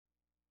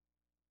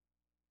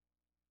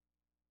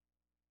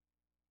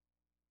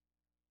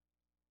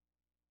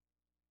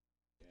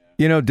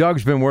You know,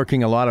 Doug's been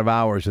working a lot of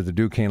hours at the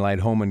Duquesne Light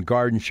Home and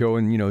Garden Show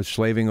and,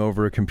 slaving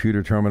over a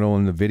computer terminal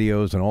and the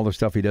videos and all the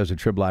stuff he does at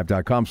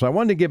triblive.com. So I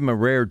wanted to give him a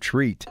rare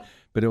treat,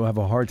 but he'll have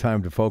a hard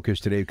time to focus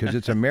today because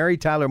it's a Mary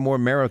Tyler Moore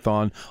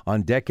marathon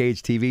on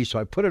Decades TV. So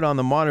I put it on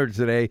the monitor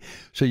today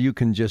so you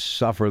can just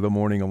suffer the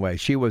morning away.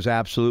 She was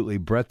absolutely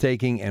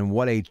breathtaking, and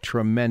what a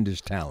tremendous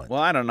talent.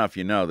 Well, I don't know if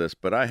you know this,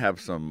 but I have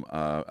some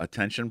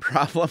attention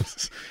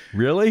problems.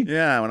 Really?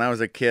 Yeah, when I was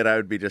a kid, I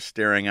would be just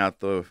staring out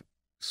the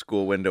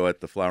school window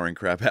at the flowering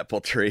crabapple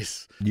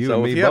trees.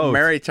 So if you have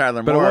Mary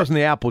Tyler Moore, but it wasn't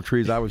the apple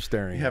trees I was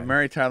staring at. You have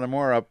Mary Tyler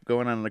Moore up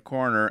going on in the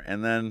corner,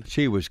 and then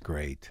she was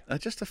great.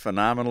 Just a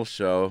phenomenal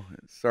show.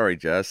 Sorry,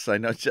 Jess. I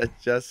know,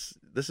 Jess.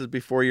 This is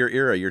before your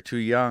era. You're too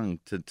young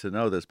to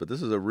know this, but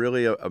this is a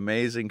really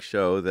amazing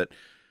show that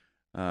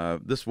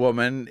this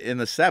woman in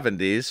the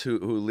 70s who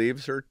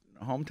leaves her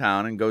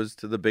hometown and goes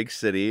to the big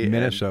city,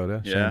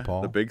 Minnesota, St.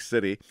 Paul, the big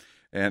city.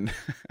 And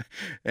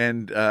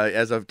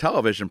as a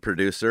television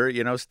producer,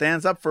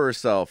 stands up for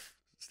herself,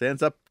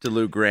 stands up to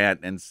Lou Grant,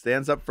 and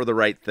stands up for the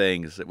right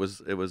things. It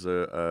was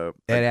Ed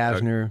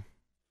Asner,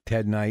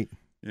 Ted Knight,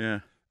 yeah.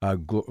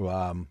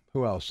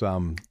 Who else?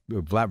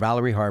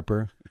 Valerie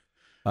Harper,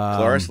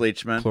 Cloris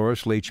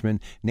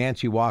Leachman,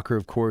 Nancy Walker,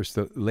 of course,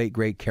 the late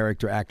great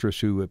character actress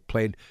who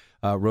played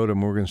Rhoda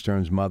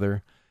Morgenstern's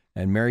mother,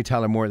 and Mary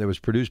Tyler Moore. That was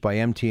produced by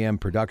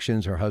MTM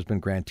Productions. Her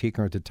husband Grant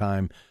Tiekner at the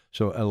time.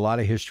 So a lot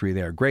of history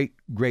there. Great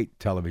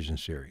television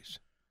series.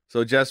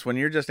 So, Jess, when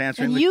you're just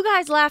answering... And you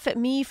guys laugh at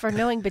me for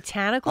knowing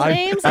botanical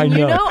names, and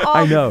you know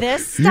all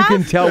this stuff? You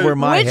can tell where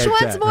my head's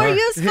Which one's at, more huh?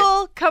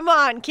 useful? Come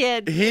on,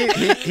 kid.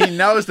 He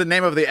knows the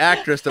name of the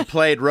actress that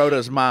played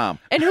Rhoda's mom.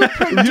 And who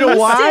produced You know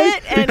why?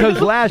 it? And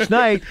Because last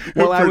night,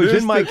 while I was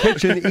in my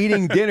kitchen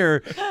eating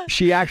dinner,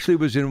 she actually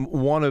was in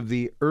one of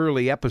the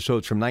early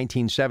episodes from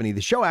 1970.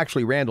 The show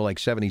actually ran to like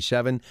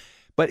 77.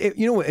 But,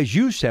 as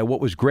you said, what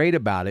was great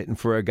about it, and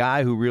for a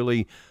guy who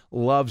really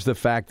loves the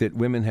fact that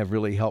women have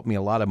really helped me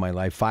a lot of my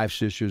life, 5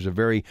 sisters, a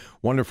very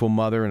wonderful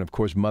mother, and, of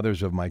course,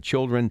 mothers of my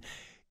children,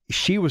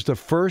 she was the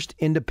first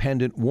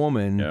independent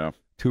woman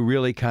to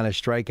really kind of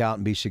strike out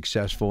and be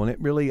successful.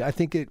 And I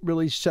think it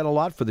really said a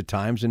lot for the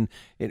times, and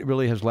it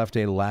really has left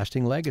a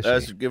lasting legacy.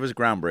 It was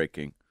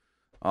groundbreaking.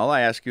 All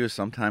I ask you is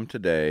sometime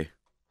today...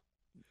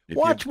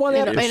 Watch one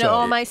episode. In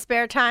all my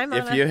spare time.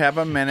 If you have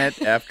a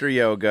minute after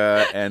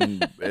yoga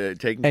and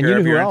taking care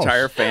of your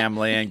entire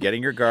family and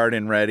getting your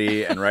garden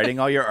ready and writing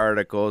all your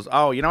articles.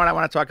 Oh, you know what I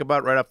want to talk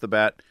about right off the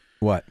bat?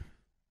 What?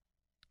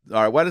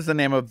 All right, what is the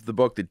name of the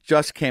book that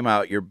just came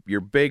out?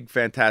 Your big,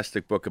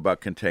 fantastic book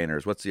about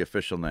containers. What's the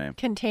official name?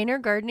 Container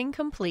Gardening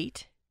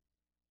Complete.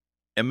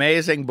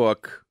 Amazing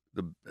book.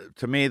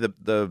 To me,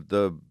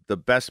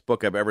 the best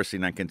book I've ever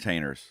seen on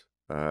containers.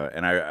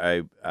 And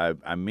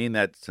I mean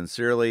that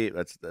sincerely.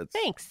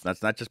 Thanks.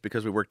 That's not just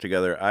because we work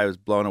together. I was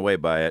blown away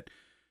by it.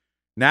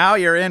 Now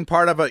you're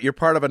part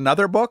of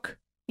another book?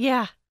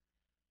 Yeah.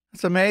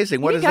 That's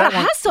amazing. You gotta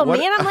hustle,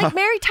 man. I'm like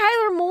Mary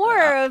Tyler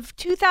Moore of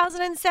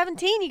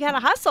 2017. You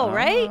gotta hustle,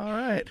 right? All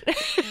right.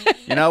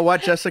 You know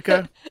what,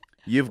 Jessica?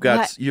 You've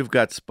got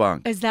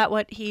spunk. Is that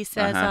what he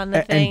says on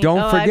the thing? And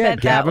don't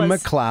forget Gavin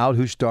McLeod,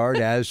 who starred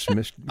as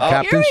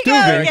Captain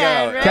Steubing.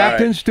 Right?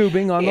 Captain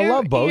Steubing on the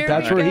Love Boat.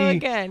 That's where he.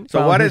 Again.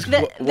 So what is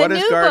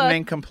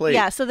Gardening Complete?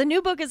 Yeah. So the new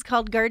book is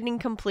called Gardening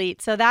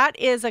Complete. So that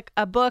is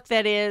a book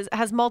that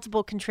has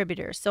multiple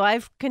contributors. So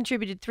I've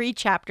contributed 3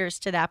 chapters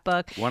to that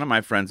book. One of my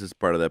friends is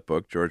part of that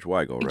book, George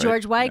Weigel. Right?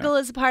 George Weigel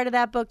is a part of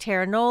that book.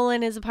 Tara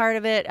Nolan is a part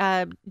of it.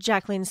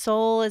 Jacqueline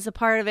Soule is a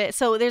part of it.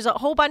 So there's a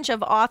whole bunch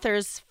of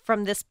authors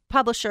from this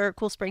publisher,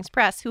 Cool Springs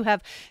Press, who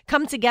have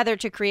come together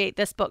to create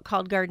this book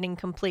called Gardening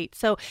Complete.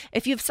 So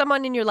if you have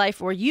someone in your life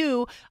where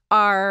you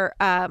are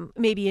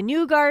maybe a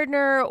new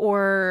gardener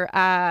or,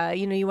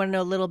 you want to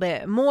know a little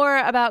bit more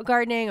about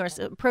gardening or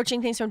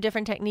approaching things from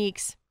different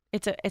techniques,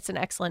 it's an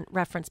excellent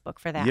reference book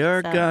for that.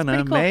 You're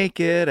gonna make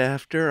it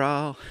after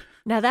all.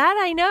 Now that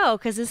I know,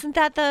 because isn't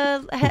that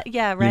right? You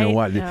know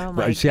what?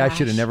 Oh, See, gosh. I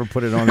should have never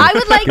put it on. I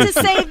would like to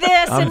say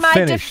this I'm in my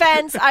finished.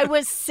 defense. I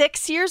was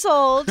 6 years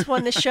old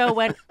when the show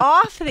went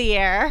off the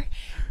air.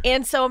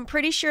 And so I'm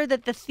pretty sure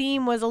that the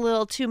theme was a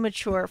little too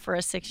mature for a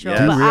 6-year-old.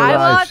 Yeah. But I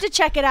will have to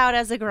check it out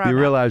as a grown-up. You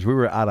realize we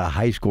were out of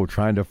high school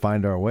trying to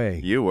find our way.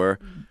 You were.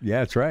 Yeah,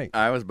 that's right.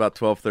 I was about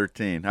 12,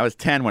 13. I was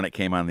 10 when it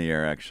came on the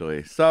air,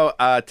 actually. So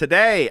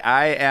today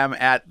I am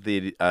at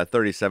the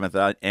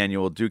 37th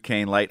Annual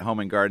Duquesne Light Home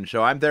and Garden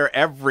Show. I'm there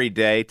every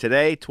day.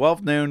 Today,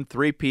 12 noon,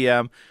 3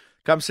 p.m.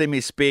 Come see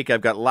me speak.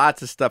 I've got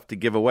lots of stuff to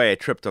give away. A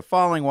trip to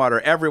Falling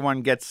Water.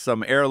 Everyone gets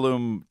some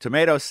heirloom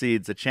tomato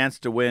seeds, a chance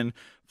to win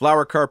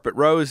flower carpet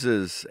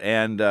roses.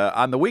 And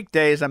on the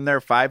weekdays, I'm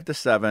there 5 to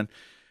 7.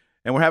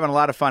 And we're having a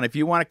lot of fun. If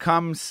you want to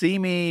come see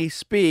me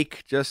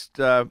speak, just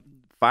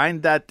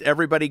find that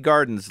Everybody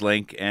Gardens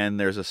link, and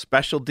there's a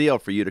special deal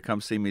for you to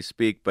come see me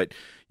speak. But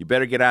you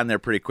better get on there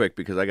pretty quick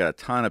because I got a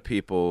ton of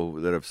people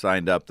that have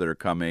signed up that are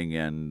coming,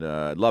 and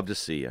I'd love to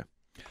see you.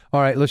 All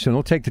right, listen,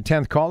 we'll take the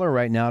 10th caller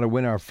right now to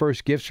win our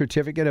first gift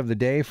certificate of the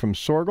day from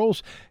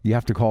Sorgels. You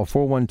have to call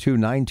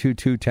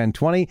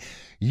 412-922-1020.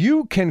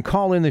 You can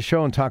call in the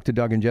show and talk to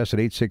Doug and Jess at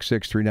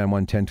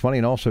 866-391-1020,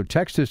 and also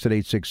text us at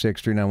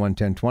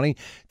 866-391-1020.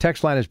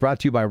 Text line is brought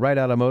to you by Wright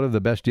Automotive, the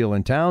best deal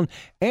in town,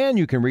 and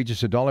you can reach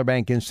us at Dollar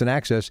Bank Instant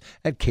Access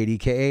at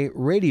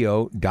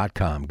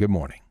kdkaradio.com. Good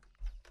morning.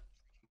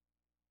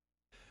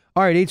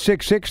 All right,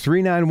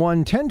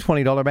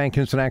 866-391-1020, Dollar Bank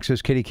Instant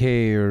Access,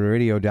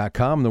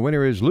 kdkradio.com. The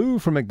winner is Lou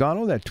from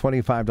McDonald, that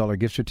 $25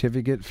 gift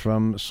certificate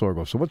from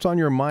Sorgel. So what's on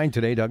your mind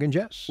today, Doug and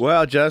Jess?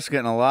 Well, Jess,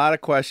 getting a lot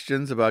of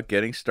questions about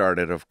getting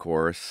started, of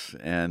course.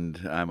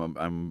 And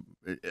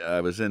I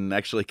was in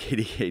actually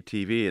KDK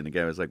TV, and the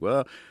guy was like,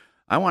 well,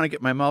 I want to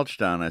get my mulch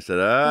down. I said,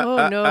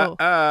 no.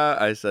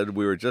 I said,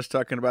 we were just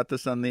talking about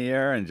this on the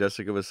air, and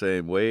Jessica was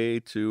saying, way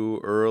too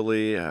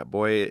early.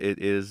 Boy, it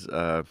is...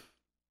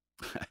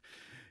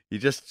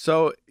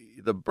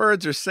 the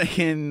birds are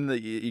singing.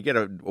 You get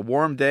a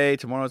warm day.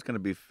 Tomorrow's going to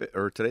be,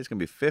 today's going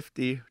to be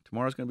 50.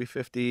 Tomorrow's going to be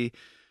 50.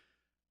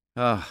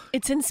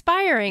 It's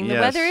inspiring. Yes. The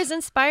weather is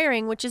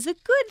inspiring, which is a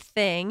good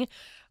thing.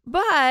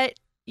 But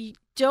you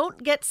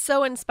don't get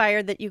so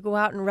inspired that you go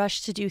out and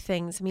rush to do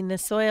things. I mean, the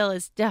soil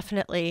is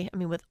definitely,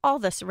 with all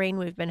this rain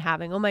we've been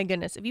having, oh my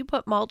goodness, if you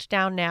put mulch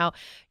down now,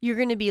 you're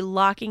going to be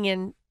locking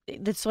in,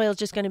 the soil's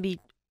just going to be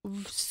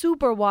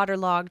super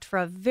waterlogged for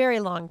a very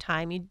long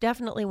time. You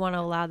definitely want to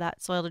allow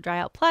that soil to dry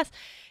out. Plus,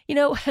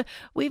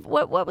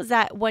 what was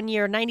that one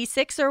year,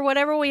 96 or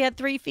whatever, we had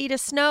 3 feet of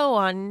snow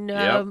on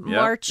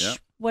March,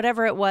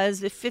 whatever it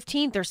was, the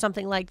 15th or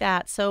something like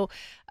that. So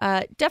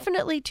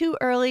definitely too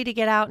early to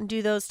get out and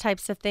do those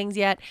types of things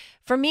yet.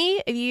 For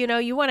me,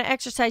 you want to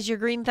exercise your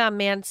green thumb,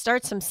 man,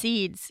 start some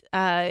seeds.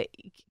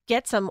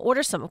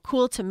 Order some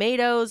cool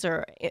tomatoes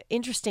or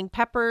interesting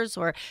peppers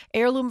or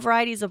heirloom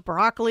varieties of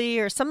broccoli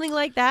or something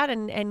like that.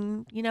 And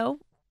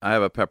I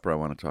have a pepper I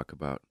want to talk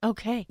about.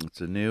 Okay. It's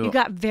a new... You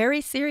got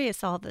very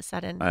serious all of a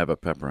sudden. I have a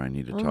pepper I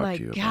need to talk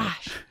to you about. Oh my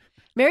gosh.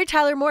 Mary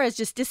Tyler Moore has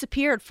just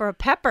disappeared for a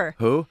pepper.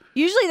 Who?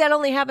 Usually that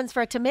only happens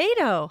for a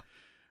tomato.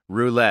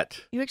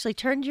 Roulette. You actually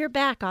turned your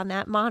back on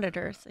that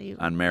monitor.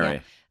 On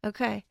Mary. Yeah.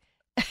 Okay.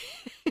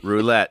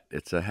 Roulette.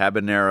 It's a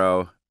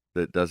habanero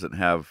that doesn't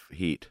have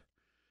heat.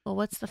 Well,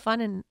 what's the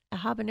fun in a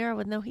habanero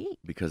with no heat?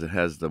 Because it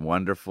has the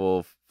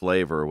wonderful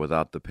flavor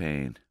without the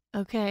pain.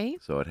 Okay.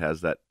 So it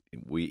has that.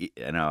 I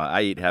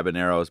eat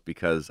habaneros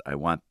because I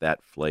want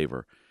that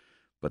flavor,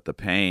 but the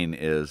pain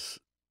is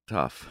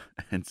tough,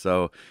 and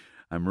so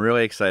I'm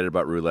really excited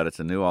about Roulette. It's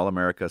a new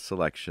All-America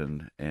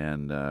selection,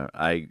 and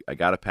I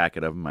got a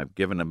packet of them. I've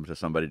given them to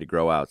somebody to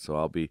grow out, so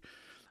I'll be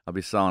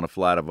selling a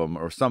flat of them,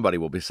 or somebody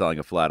will be selling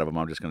a flat of them.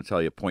 I'm just going to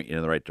tell you, point you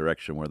in the right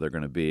direction where they're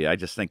going to be. I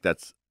just think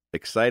that's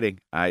exciting.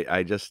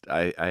 I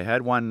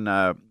had one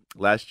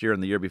last year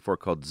and the year before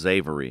called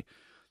Zavory,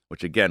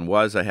 which again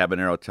was a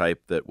habanero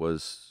type that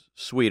was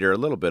sweeter, a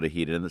little bit of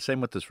heat, and the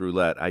same with this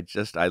Roulette. I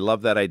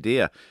love that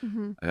idea.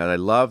 Mm-hmm. I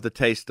love the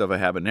taste of a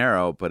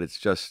habanero, but it's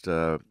just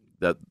that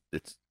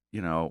it's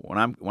when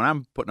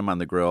I'm putting them on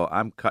the grill,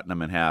 I'm cutting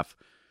them in half.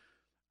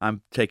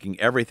 I'm taking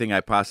everything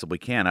I possibly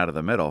can out of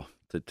the middle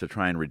to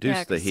try and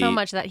reduce the heat. So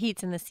much of that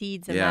heat's in the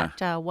seeds and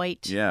that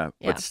white. Yeah,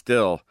 but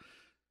still,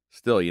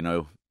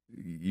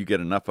 you get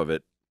enough of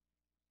it,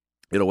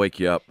 it'll wake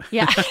you up.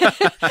 Yeah.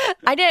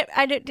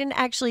 I didn't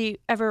actually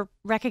ever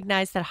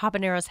recognize that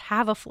habaneros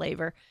have a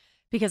flavor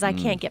because I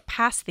can't get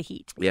past the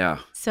heat. Yeah.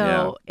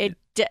 So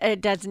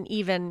it doesn't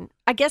even,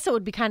 I guess it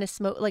would be kind of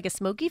like a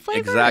smoky flavor.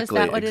 Exactly.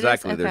 Is that what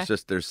exactly. it is?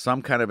 Okay. There's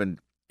some kind of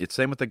it's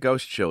same with the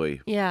ghost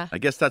chili. Yeah. I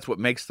guess that's what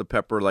makes the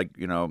pepper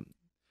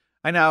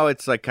I know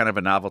it's like kind of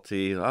a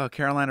novelty. Oh,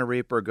 Carolina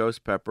Reaper,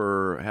 ghost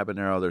pepper,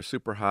 habanero, they're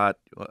super hot.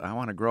 I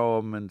want to grow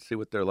them and see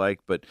what they're like.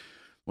 But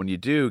when you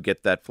do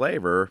get that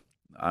flavor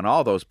on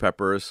all those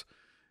peppers,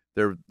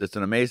 it's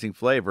an amazing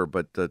flavor,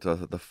 but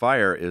the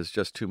fire is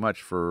just too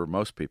much for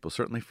most people,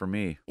 certainly for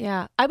me.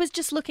 Yeah. I was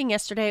just looking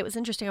yesterday. It was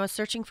interesting. I was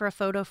searching for a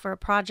photo for a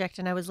project,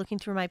 and I was looking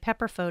through my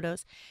pepper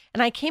photos,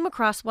 and I came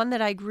across one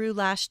that I grew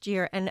last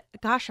year. And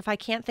gosh, if I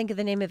can't think of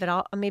the name of it,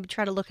 I'll maybe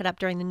try to look it up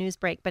during the news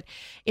break. But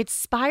it's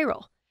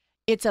spiral.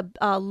 It's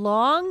a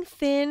long,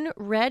 thin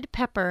red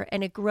pepper,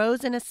 and it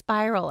grows in a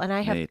spiral. And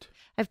I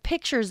have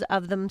pictures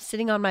of them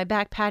sitting on my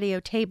back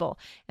patio table,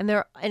 and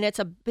it's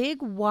a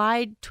big,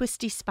 wide,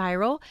 twisty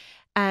spiral,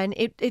 and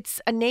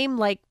it's a name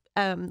like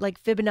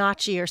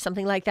Fibonacci or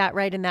something like that,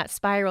 right, in that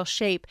spiral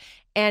shape.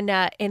 And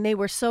they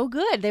were so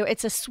good.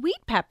 It's a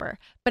sweet pepper,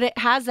 but it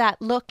has that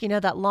look,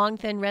 that long,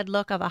 thin red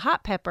look of a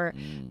hot pepper,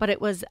 but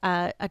it was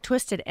a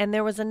twisted. And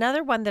there was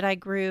another one that I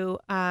grew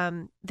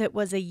that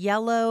was a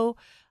yellow,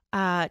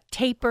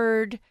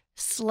 tapered,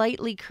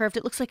 slightly curved.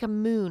 It looks like a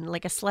moon,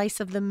 like a slice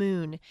of the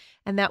moon.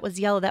 And that was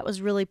yellow. That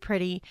was really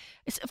pretty.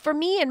 For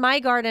me in my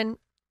garden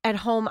at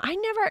home, I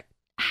never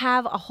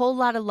have a whole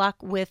lot of luck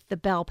with the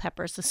bell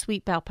peppers, the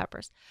sweet bell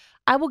peppers.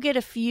 I will get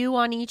a few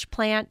on each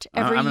plant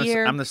every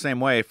year. I'm the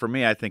same way. For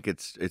me, I think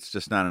it's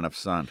just not enough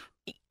sun.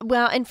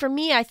 Well, and for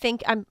me, I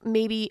think I'm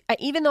maybe,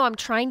 even though I'm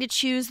trying to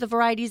choose the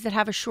varieties that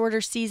have a shorter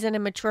season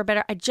and mature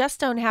better, I just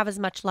don't have as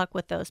much luck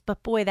with those.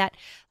 But boy, that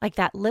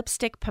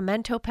lipstick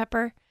pimento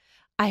pepper,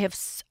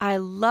 I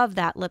love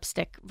that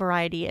lipstick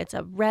variety. It's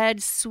a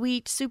red,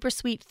 sweet, super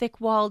sweet,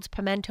 thick-walled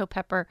pimento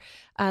pepper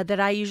that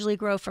I usually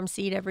grow from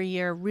seed every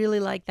year. Really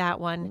like that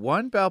one.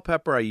 One bell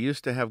pepper I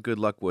used to have good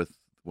luck with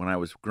when I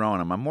was growing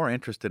them. I'm more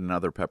interested in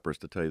other peppers,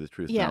 to tell you the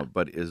truth now,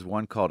 but is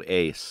one called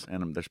Ace,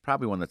 and there's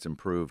probably one that's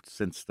improved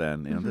since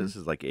then. You know, this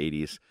is like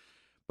 80s.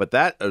 But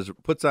that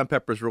puts on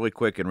peppers really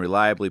quick and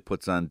reliably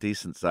puts on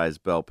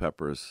decent-sized bell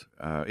peppers.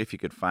 If you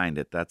could find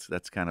it,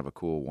 that's kind of a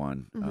cool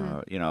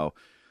one. You know,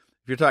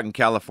 if you're talking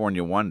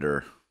California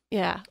Wonder,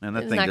 and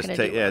that thing just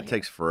it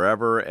takes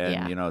forever,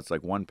 and you know, it's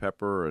like one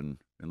pepper, and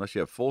unless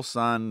you have full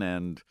sun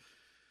and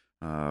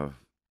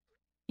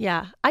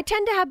yeah, I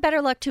tend to have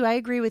better luck too. I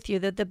agree with you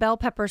that the bell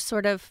peppers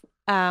sort of,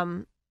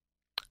 I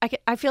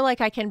feel like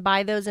I can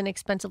buy those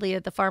inexpensively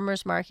at the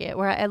farmer's market,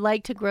 where I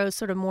like to grow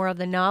sort of more of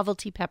the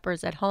novelty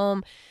peppers at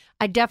home.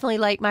 I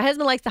definitely my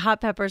husband likes the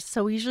hot peppers,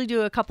 so we usually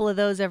do a couple of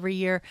those every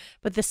year.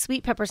 But the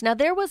sweet peppers, now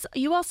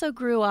you also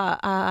grew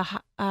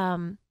a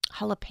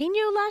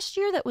jalapeno last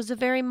year that was a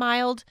very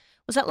mild,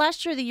 was that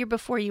last year or the year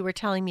before you were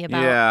telling me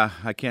about? Yeah,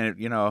 I can't,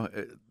 you know.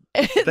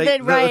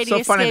 It's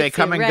so funny. They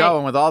come and go,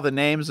 and with all the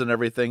names and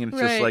everything, and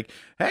it's just like,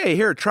 hey,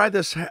 here, try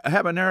this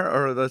habanero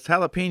or this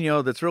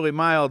jalapeno that's really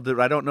mild that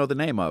I don't know the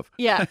name of.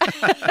 Yeah.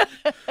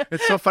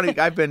 It's so funny.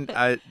 I've been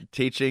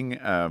teaching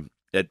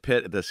at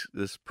Pitt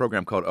this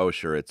program called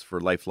Osher. It's for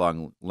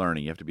lifelong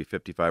learning. You have to be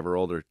 55 or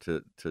older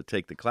to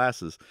take the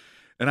classes.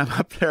 And I'm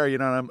up there, you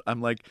know, and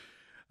I'm like,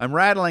 I'm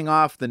rattling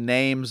off the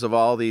names of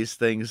all these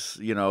things,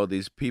 you know,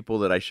 these people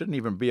that I shouldn't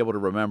even be able to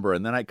remember.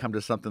 And then I come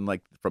to something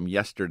like from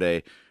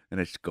yesterday, and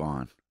it's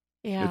gone.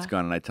 Yeah. It's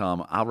gone. And I tell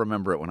them, I'll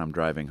remember it when I'm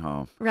driving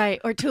home. Right.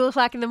 Or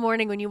 2:00 in the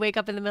morning when you wake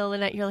up in the middle of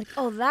the night, you're like,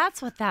 oh,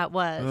 that's what that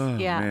was. Oh,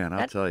 yeah. man,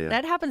 I'll tell you.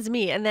 That happens to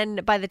me. And then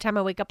by the time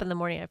I wake up in the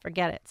morning, I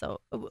forget it. So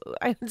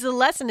the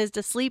lesson is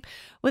to sleep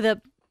with a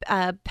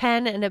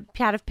pen and a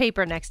pad of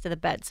paper next to the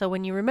bed. So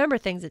when you remember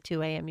things at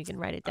 2 a.m., you can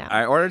write it down.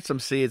 I ordered some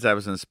seeds. I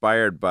was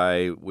inspired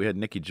by, we had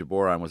Nikki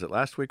Jabor on. Was it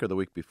last week or the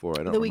week before?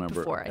 I don't remember. The week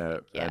before, I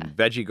think, yeah. And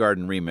Veggie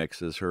Garden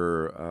Remix is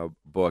her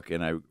book,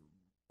 and I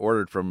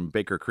ordered from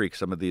Baker Creek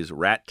some of these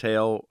rat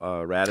tail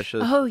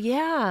radishes. Oh,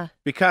 yeah.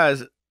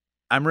 Because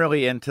I'm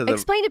really into the...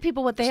 Explain to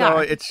people what they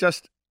are. So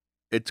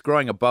it's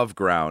growing above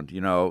ground. You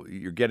know,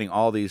 you're getting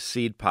all these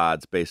seed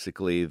pods,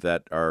 basically,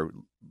 that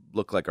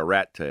look like a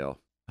rat tail.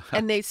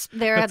 And they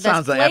have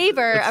the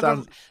flavor it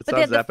sounds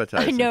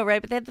appetizing. I know,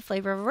 right? But they have the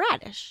flavor of a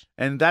radish.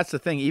 And that's the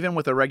thing. Even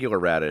with a regular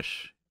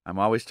radish, I'm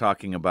always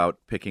talking about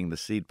picking the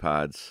seed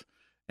pods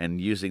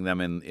and using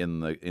them in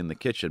the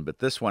kitchen. But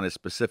this one is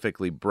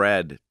specifically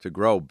bred to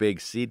grow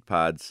big seed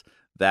pods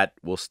that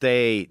will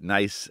stay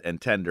nice and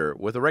tender.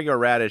 With a regular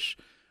radish,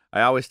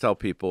 I always tell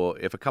people,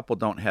 if a couple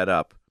don't head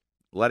up,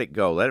 let it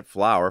go. Let it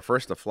flower.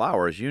 First, the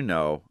flowers, you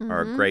know,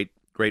 are great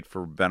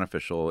for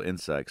beneficial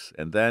insects.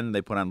 And then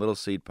they put on little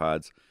seed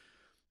pods.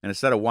 And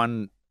instead of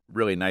one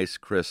really nice,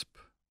 crisp,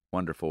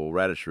 wonderful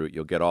radish root,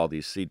 you'll get all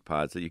these seed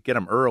pods. That you get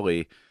them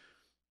early,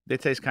 they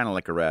taste kind of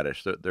like a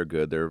radish. They're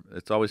good.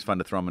 It's always fun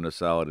to throw them in a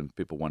salad, and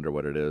people wonder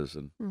what it is.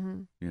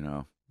 And, you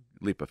know,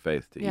 leap of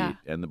faith to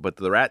eat. But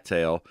the rat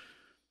tail,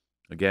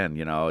 again,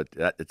 you know,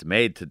 it's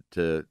made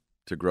to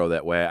grow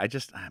that way.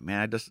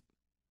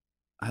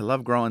 I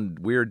love growing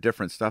weird,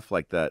 different stuff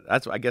like that.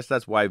 I guess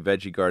that's why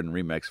Veggie Garden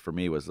Remix for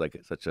me was like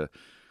such a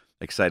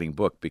exciting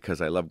book, because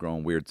I love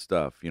growing weird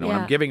stuff. You know,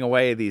 I'm giving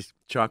away these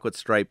chocolate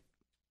stripe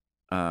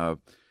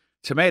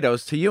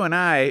tomatoes to you and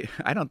I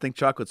don't think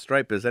chocolate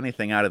stripe is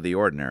anything out of the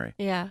ordinary.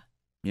 Yeah.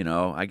 You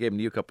know, I gave them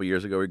to you a couple of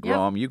years ago. We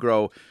grow them. You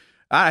grow.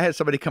 I had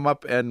somebody come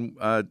up and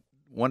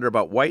wonder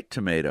about white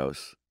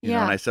tomatoes. You know,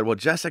 and I said, well,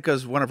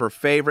 Jessica's one of her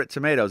favorite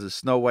tomatoes is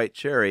Snow White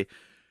Cherry.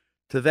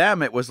 To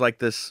them, it was like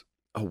this.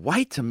 A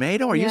white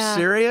tomato? Are you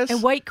serious?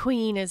 And White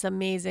Queen is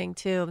amazing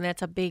too. And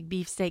that's a big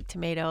beefsteak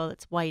tomato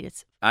that's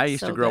white. I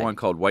used to grow one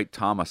called White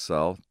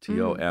Tommasel,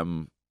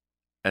 Tomsel.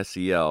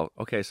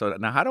 Okay, so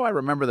now how do I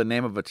remember the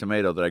name of a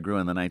tomato that I grew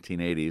in the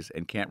 1980s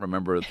and can't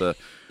remember the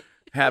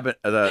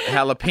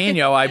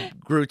jalapeno I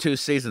grew 2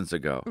 seasons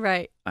ago?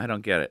 Right. I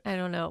don't get it. I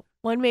don't know.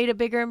 One made a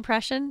bigger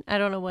impression. I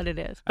don't know what it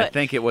is. But... I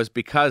think it was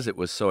because it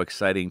was so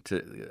exciting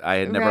I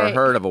had never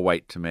heard of a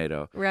white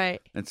tomato. Right.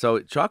 And so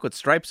Chocolate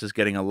Stripes is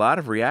getting a lot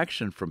of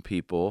reaction from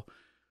people.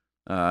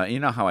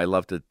 You know how I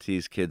love to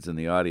tease kids in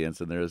the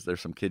audience, and there's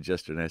some kids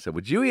yesterday. I said,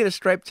 would you eat a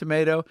striped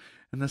tomato?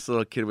 And this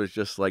little kid was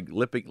just like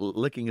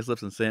licking his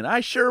lips and saying, I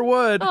sure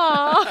would.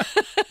 Aw.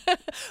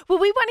 Well,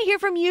 we want to hear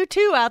from you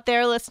too out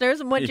there, listeners,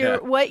 and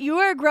what you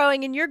are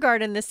growing in your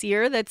garden this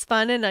year that's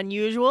fun and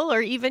unusual,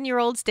 or even your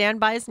old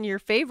standbys and your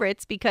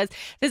favorites, because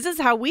this is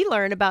how we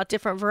learn about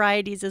different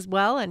varieties as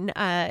well, and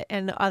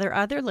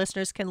other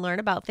listeners can learn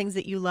about things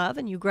that you love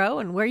and you grow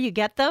and where you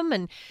get them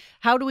and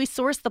how do we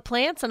source the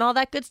plants and all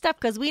that good stuff,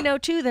 because we know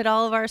too that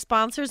all of our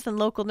sponsors and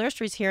local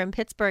nurseries here in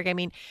Pittsburgh, I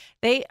mean,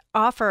 they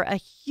offer a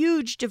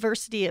huge diversity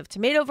diversity of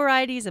tomato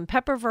varieties and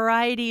pepper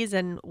varieties.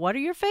 And what are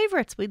your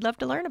favorites? We'd love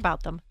to learn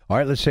about them. All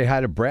right, let's say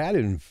hi to Brad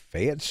in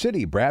Fayette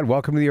City. Brad,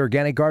 welcome to the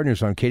Organic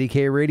Gardeners on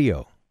KDKA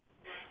Radio.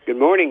 Good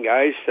morning,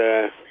 guys.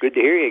 Good to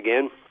hear you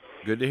again.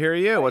 Good to hear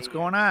you. What's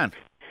going on?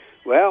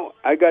 Well,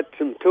 I got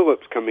some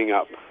tulips coming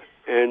up,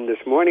 and this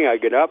morning I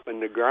get up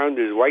and the ground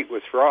is white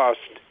with frost,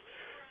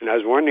 and I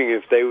was wondering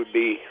if they would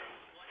be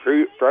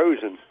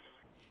frozen.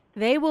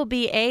 They will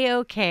be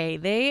A-OK.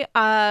 They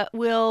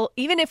will,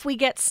 even if we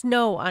get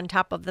snow on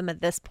top of them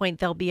at this point,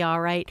 they'll be all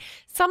right.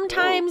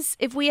 Sometimes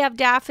if we have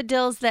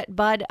daffodils that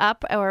bud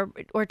up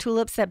or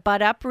tulips that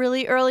bud up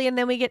really early and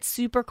then we get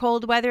super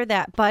cold weather,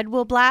 that bud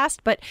will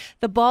blast, but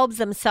the bulbs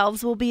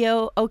themselves will be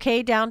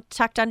okay down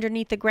tucked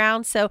underneath the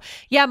ground. So,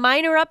 yeah,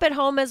 mine are up at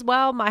home as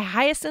well. My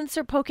hyacinths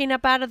are poking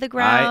up out of the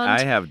ground.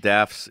 I have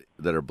daffs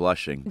that are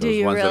blushing,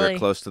 those ones that are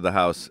close to the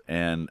house,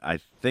 and I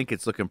think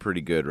it's looking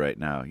pretty good right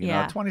now. You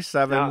know,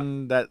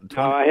 27.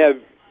 I have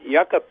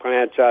yucca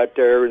plants out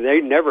there, and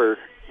nothing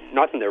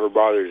ever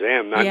bothers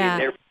them. I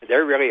mean,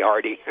 they're really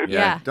hardy.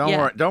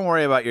 Don't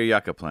worry about your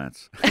yucca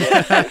plants.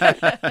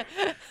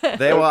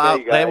 They will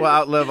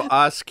outlive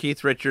us,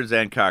 Keith Richards,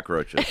 and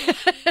cockroaches.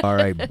 All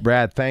right,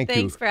 Brad, thank you.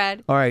 Thanks,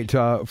 Brad. All right,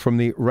 from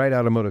the Right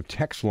Automotive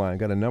text line,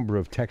 got a number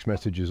of text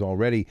messages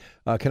already.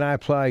 Can I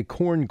apply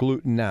corn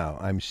gluten now?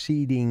 I'm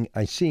seeing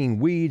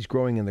weeds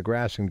growing in the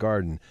grass and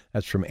garden.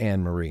 That's from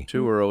Anne Marie.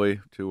 Too early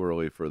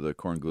for the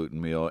corn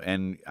gluten meal.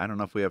 And I don't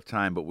know if we have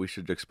time, but we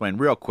should explain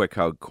real quick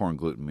how corn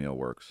gluten meal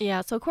works.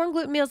 Yeah, so corn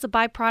gluten meal is a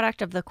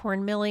byproduct of the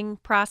corn milling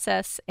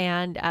process,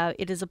 and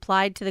it is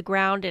applied to the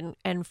ground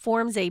and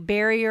forms a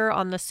barrier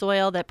on the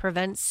soil that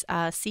prevents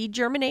seed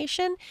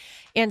germination.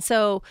 And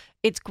so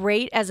it's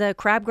great as a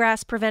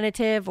crabgrass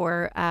preventative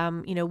or,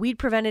 weed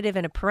preventative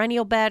in a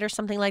perennial bed or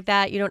something like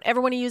that. You don't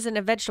ever want to use it in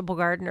a vegetable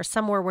garden or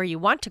somewhere where you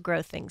want to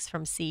grow things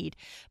from seed.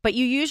 But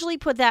you usually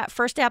put that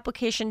first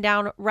application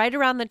down right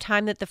around the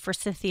time that the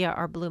forsythia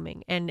are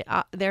blooming. And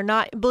they're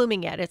not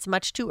blooming yet. It's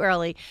much too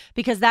early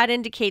because that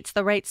indicates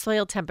the right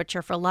soil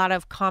temperature for a lot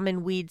of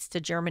common weeds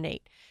to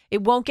germinate.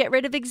 It won't get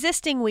rid of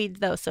existing weeds,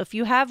 though. So if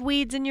you have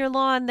weeds in your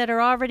lawn that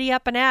are already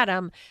up and at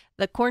them,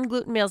 the corn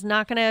gluten meal is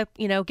not going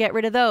to, get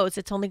rid of those.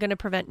 It's only going to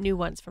prevent new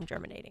ones from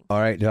germinating. All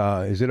right.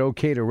 Is it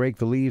okay to rake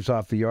the leaves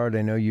off the yard?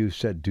 I know you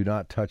said do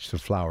not touch the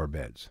flower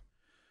beds.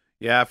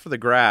 Yeah, for the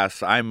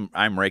grass, I'm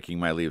raking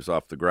my leaves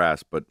off the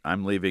grass, but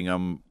I'm leaving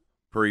them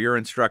per your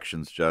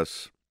instructions,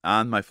 Jess,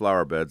 on my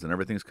flower beds, and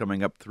everything's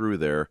coming up through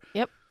there.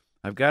 Yep.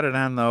 I've got it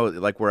on, though,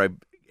 like where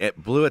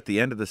it blew at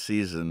the end of the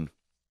season.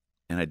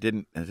 And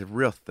it's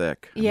real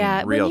thick.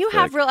 Yeah,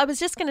 I was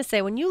just going to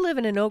say, when you live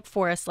in an oak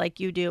forest like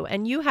you do,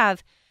 and you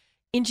have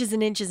inches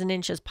and inches and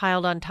inches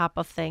piled on top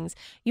of things,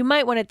 you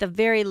might want at the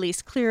very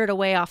least clear it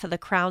away off of the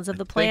crowns of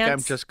the plants. I think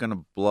I'm just going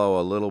to blow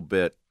a little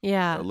bit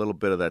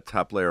of that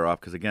top layer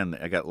off because, again,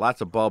 I got lots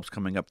of bulbs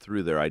coming up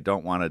through there. I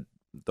don't want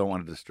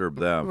to disturb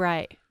them.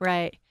 Right.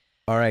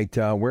 All right,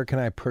 where can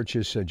I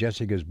purchase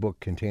Jessica's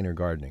book, Container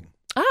Gardening?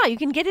 You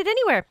can get it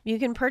anywhere. You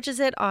can purchase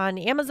it on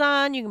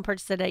Amazon. You can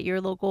purchase it at your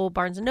local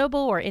Barnes &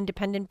 Noble or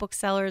independent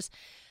booksellers.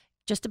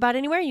 Just about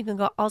anywhere. You can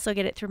also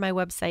get it through my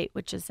website,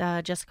 which is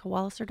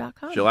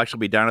jessicawalliser.com. She'll actually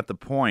be down at the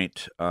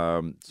Point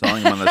selling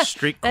them on the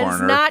street corner.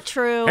 That's not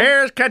true.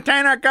 Here's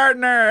Container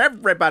Gardener.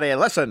 Everybody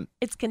listen.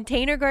 It's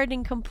Container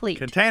Gardening Complete.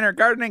 Container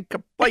Gardening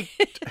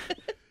Complete.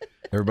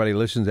 Everybody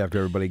listens after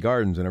everybody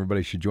gardens, and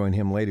everybody should join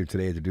him later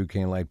today at the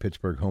Duquesne Light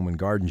Pittsburgh Home and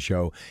Garden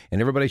Show. And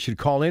everybody should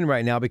call in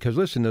right now because,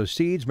 listen, those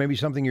seeds, maybe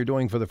something you're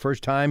doing for the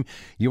first time.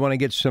 You want to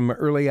get some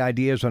early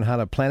ideas on how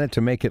to plant it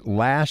to make it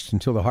last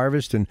until the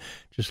harvest and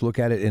just look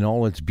at it in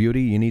all its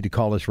beauty. You need to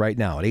call us right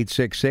now at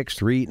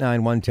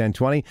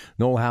 866-389-1020.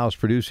 Noel House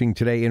producing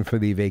today in for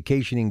the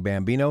vacationing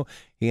Bambino.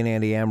 He and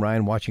Andy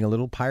Amrine watching a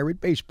little Pirate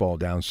baseball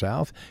down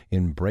south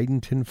in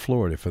Bradenton,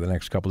 Florida for the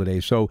next couple of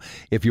days. So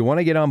if you want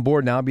to get on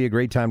board now, it'd be a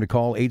great time to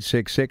call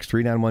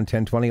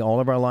 866-391-1020. All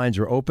of our lines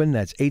are open.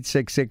 That's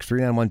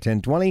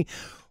 866-391-1020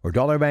 or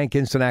Dollar Bank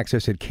Instant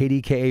Access at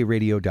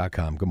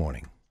kdkaradio.com. Good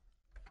morning.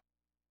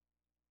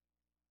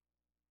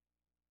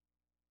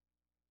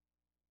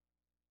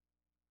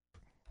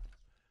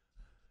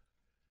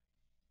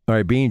 All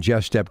right, Bean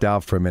just stepped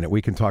out for a minute.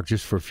 We can talk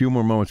just for a few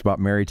more moments about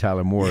Mary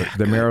Tyler Moore,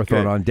 the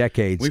marathon on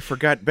Decades. We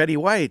forgot Betty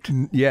White.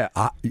 Yeah,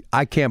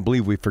 I can't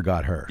believe we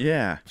forgot her.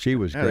 Yeah. She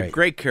was great. A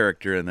great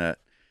character in that.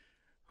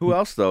 Who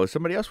else, though?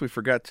 Somebody else we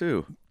forgot,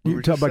 too.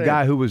 You talk about a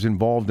guy who was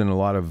involved in a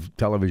lot of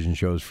television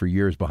shows for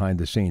years behind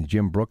the scenes.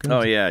 Jim Brookins?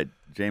 Oh, yeah.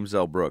 James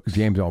L. Brooks.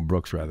 James L.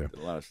 Brooks, rather.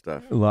 A lot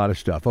of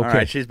stuff. Okay. All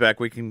right, she's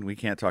back. We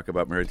can't talk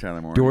about Mary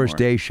Tyler Moore Doris anymore.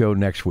 Day show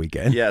next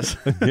weekend. Yes.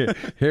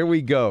 Here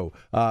we go.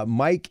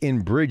 Mike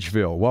in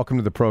Bridgeville. Welcome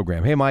to the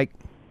program. Hey, Mike.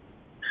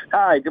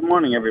 Hi. Good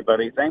morning,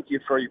 everybody. Thank you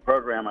for your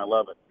program. I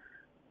love it.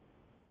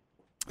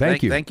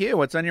 Thank you. Thank you.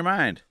 What's on your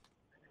mind?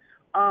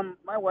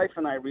 My wife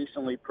and I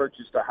recently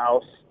purchased a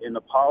house in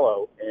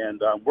Apollo, and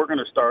we're going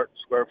to start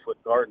square foot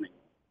gardening.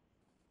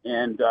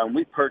 And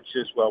we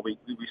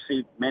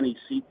received many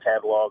seed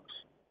catalogs,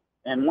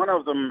 and one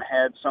of them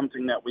had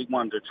something that we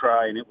wanted to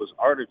try, and it was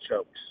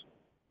artichokes.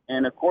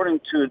 And according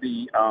to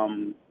the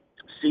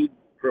seed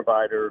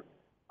provider,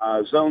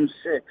 Zone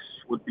 6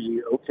 would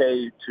be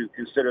okay to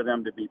consider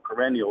them to be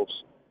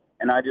perennials.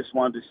 And I just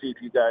wanted to see if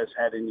you guys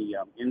had any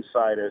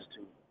insight as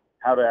to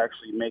how to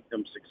actually make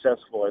them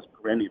successful as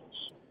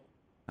perennials.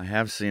 I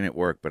have seen it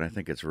work, but I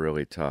think it's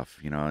really tough,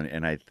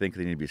 and I think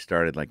they need to be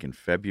started like in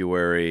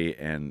February,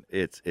 and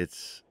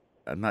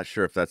I'm not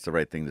sure if that's the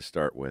right thing to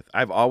start with.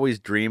 I've always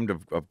dreamed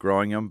of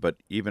growing them, but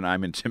even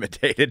I'm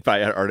intimidated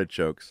by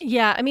artichokes.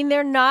 Yeah, I mean,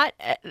 they're not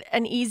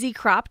an easy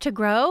crop to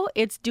grow.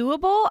 It's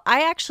doable.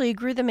 I actually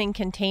grew them in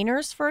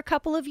containers for a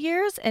couple of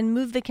years and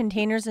moved the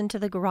containers into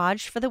the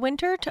garage for the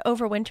winter to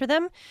overwinter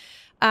them.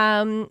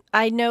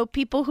 I know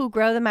people who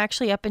grow them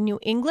actually up in New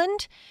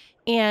England,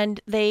 and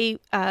they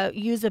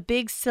use a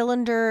big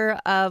cylinder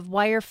of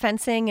wire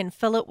fencing and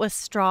fill it with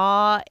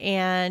straw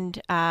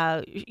and,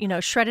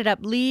 shredded up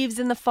leaves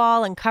in the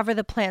fall and cover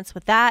the plants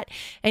with that.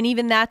 And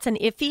even that's an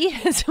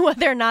iffy as to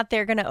whether or not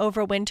they're going to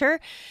overwinter.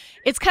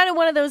 It's kind of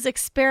one of those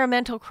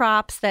experimental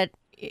crops that,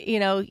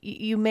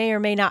 you may or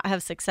may not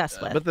have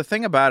success with. But the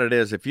thing about it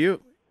is, if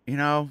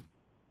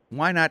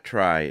why not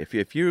try?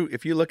 If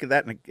you look at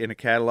that in a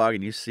catalog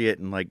and you see it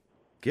and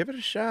give it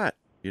a shot,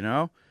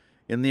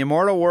 In the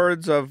immortal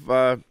words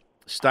of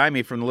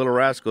Stymie from the Little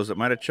Rascals, it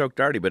might have choked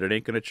Artie, but it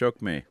ain't going to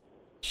choke me.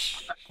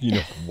 You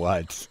know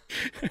what?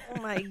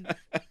 Oh, my.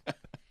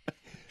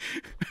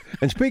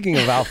 And speaking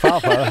of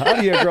alfalfa, how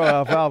do you grow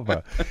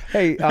alfalfa?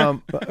 Hey, I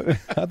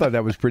thought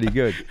that was pretty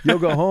good. You'll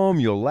go home,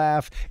 you'll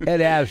laugh.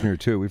 Ed Asner,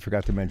 too. We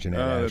forgot to mention Ed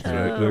Asner. That's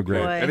right. They're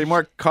great. Boy. Any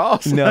more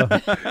calls? No,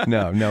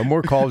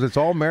 more calls. It's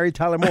all Mary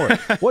Tyler Moore.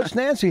 What's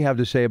Nancy have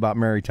to say about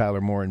Mary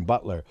Tyler Moore in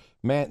Butler?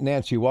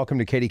 Nancy, welcome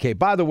to KDK.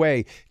 By the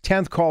way,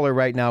 10th caller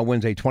right now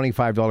wins a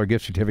 $25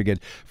 gift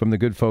certificate from the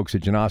good folks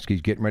at Janoski's,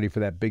 getting ready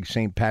for that big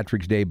St.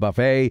 Patrick's Day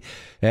buffet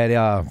at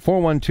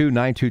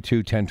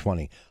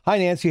 412-922-1020. Hi,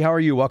 Nancy. How are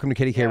you? Welcome to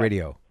KDK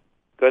Radio.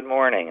 Good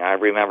morning. I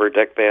remember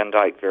Dick Van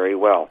Dyke very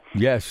well.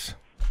 Yes.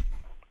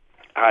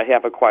 I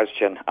have a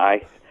question.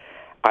 I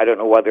don't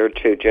know whether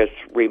to just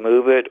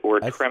remove it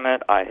or trim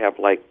it. I have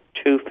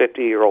two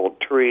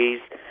 50-year-old trees,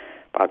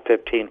 about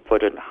 15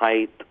 foot in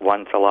height.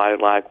 One's a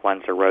lilac,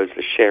 one's a rose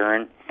of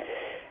Sharon.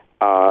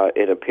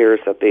 It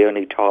appears that the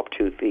only top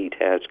 2 feet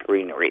has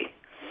greenery.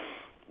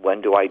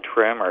 When do I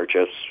trim or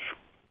just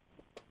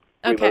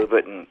remove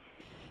it?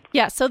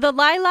 Yeah, so the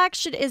lilac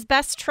is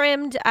best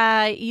trimmed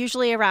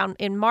usually around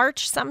in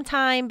March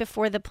sometime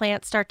before the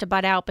plants start to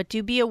bud out. But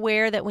do be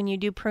aware that when you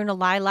do prune a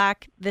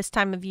lilac this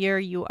time of year,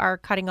 you are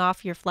cutting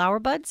off your flower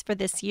buds for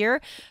this year.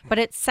 But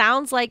it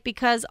sounds like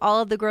because all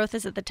of the growth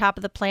is at the top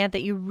of the plant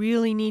that you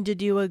really need to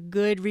do a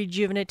good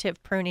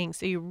rejuvenative pruning.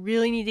 So you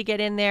really need to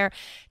get in there,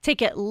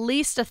 take at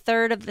least a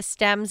third of the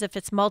stems if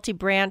it's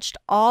multi-branched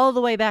all the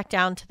way back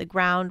down to the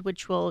ground,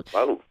 which will...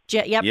 Whoa.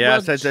 Yep.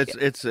 Yes, well, it's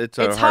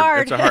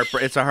hard.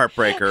 It's a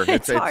heartbreaker.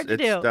 It's hard to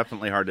do. It's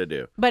definitely hard to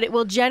do. But it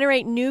will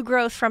generate new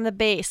growth from the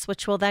base,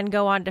 which will then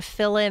go on to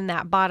fill in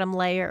that bottom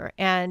layer,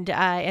 and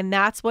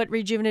that's what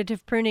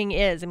rejuvenative pruning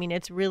is. I mean,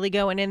 it's really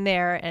going in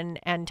there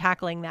and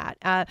tackling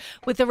that.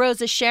 With the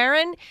Rose of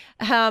Sharon,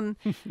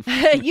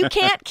 you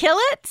can't kill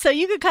it, so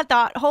you could cut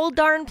the whole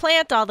darn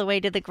plant all the way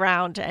to the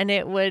ground, and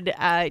it would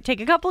take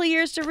a couple of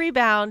years to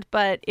rebound,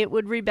 but it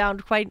would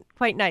rebound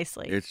quite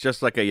nicely. It's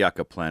just like a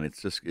yucca plant.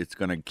 It's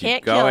going to keep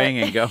Can't kill going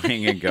it. and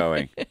going and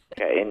going.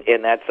 Okay,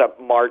 and that's a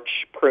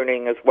March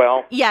pruning as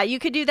well? Yeah, you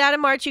could do that in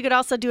March. You could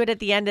also do it at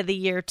the end of the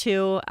year,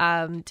 too,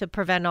 to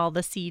prevent all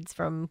the seeds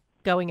from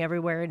going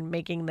everywhere and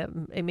making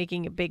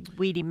a big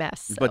weedy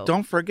mess. So. But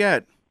don't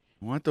forget,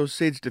 you want those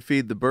seeds to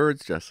feed the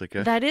birds,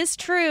 Jessica. That is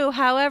true.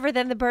 However,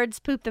 then the birds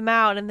poop them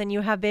out, and then you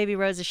have baby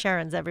Rose of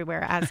Sharons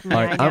everywhere. Ask me.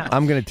 All right, I know.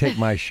 I'm going to take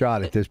my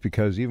shot at this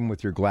because even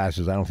with your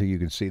glasses, I don't think you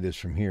can see this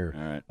from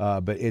here. All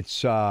right. But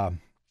it's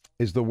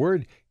is the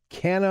word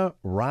canna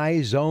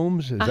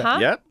rhizomes? Is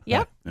that?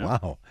 Yep.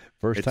 Wow.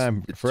 First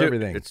time It's for two,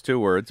 everything. It's 2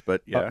 words,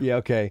 but yeah. Yeah,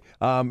 okay.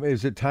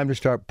 Is it time to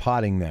start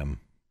potting them?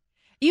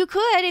 You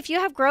could, if you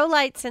have grow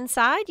lights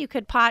inside, you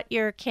could pot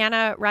your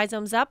canna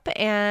rhizomes up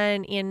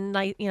and in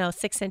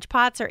 6-inch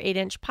pots or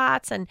 8-inch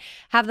pots and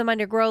have them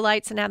under grow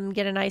lights and have them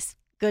get a nice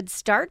good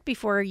start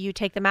before you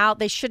take them out.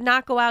 They should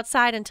not go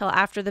outside until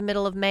after the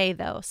middle of May,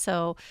 though.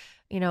 So,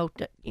 you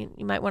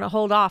might want to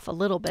hold off a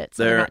little bit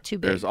so they're not too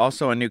big. There's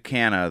also a new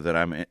canna that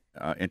I'm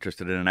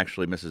interested in, and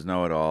actually Mrs.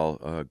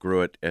 Know-It-All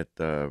grew it at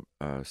the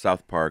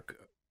South Park.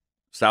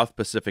 South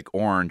Pacific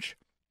Orange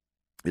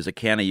is a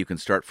canna you can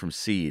start from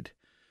seed.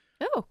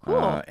 Oh,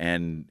 cool.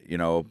 And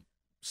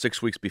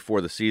 6 weeks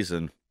before the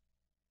season,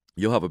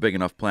 you'll have a big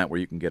enough plant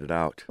where you can get it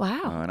out.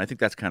 Wow. And I think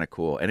that's kind of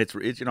cool. And it's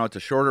a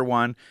shorter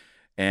one,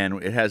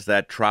 and it has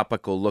that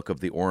tropical look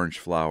of the orange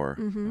flower.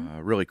 Mm-hmm.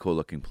 Really cool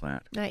looking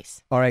plant.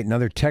 Nice. All right,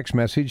 another text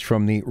message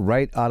from the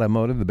Wright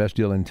Automotive, the best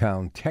deal in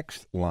town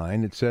text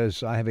line. It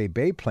says, I have a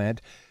bay plant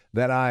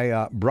that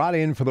I brought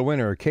in for the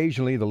winter.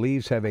 Occasionally, the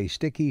leaves have a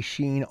sticky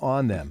sheen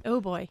on them. Oh,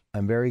 boy.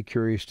 I'm very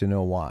curious to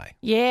know why.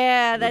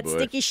 Yeah, that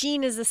sticky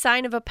sheen is a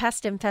sign of a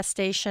pest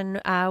infestation.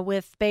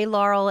 With bay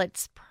laurel,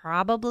 it's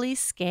probably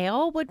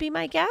scale would be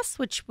my guess,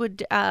 which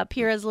would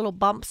appear as little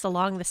bumps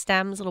along the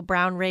stems, little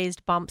brown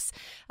raised bumps.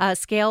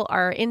 Scale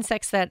are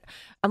insects that,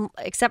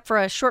 except for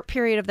a short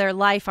period of their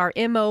life, are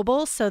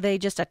immobile, so they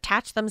just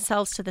attach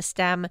themselves to the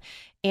stem.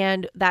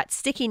 And that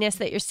stickiness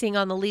that you're seeing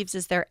on the leaves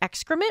is their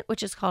excrement,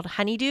 which is called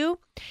honeydew.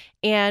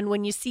 And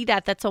when you see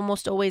that, that's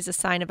almost always a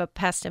sign of a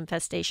pest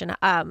infestation.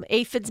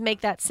 Aphids make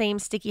that same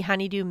sticky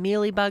honeydew.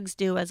 Mealybugs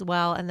do as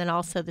well, and then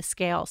also the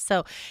scale.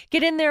 So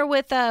get in there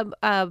with a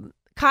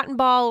cotton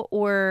ball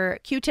or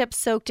Q-tips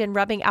soaked in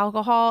rubbing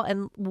alcohol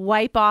and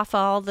wipe off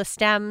all the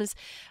stems.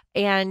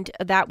 And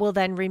that will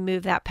then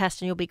remove that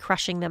pest, and you'll be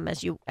crushing them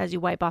as you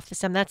wipe off the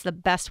stem. That's the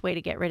best way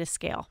to get rid of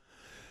scale.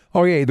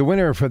 Oh, yeah, the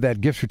winner for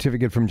that gift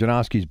certificate from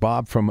Janoski's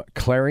Bob from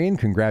Clarion.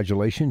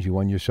 Congratulations. You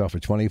won yourself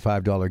a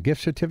 $25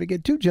 gift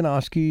certificate to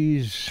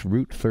Janoski's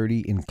Route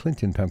 30 in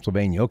Clinton,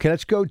 Pennsylvania. Okay,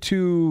 let's go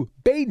to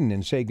Baden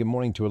and say good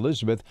morning to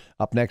Elizabeth.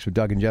 Up next with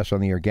Doug and Jess on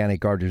the Organic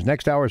Gardeners.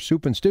 Next hour,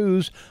 Soup and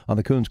Stews on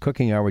the Coons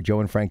Cooking Hour with Joe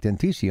and Frank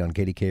Dentisi on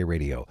KDK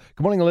Radio.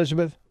 Good morning,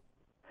 Elizabeth.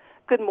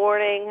 Good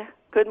morning.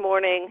 Good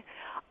morning.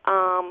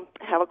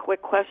 Have a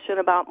quick question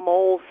about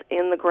moles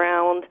in the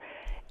ground,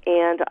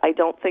 and I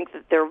don't think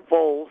that they're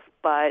voles,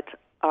 but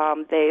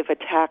they've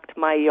attacked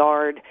my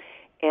yard,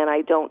 and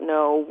I don't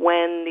know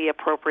when the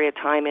appropriate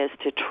time is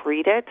to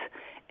treat it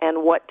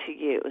and what to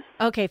use.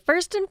 Okay,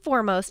 first and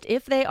foremost,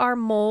 if they are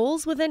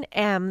moles with an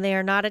M, they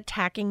are not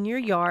attacking your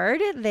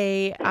yard.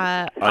 They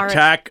are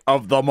Attack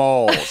of the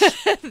moles.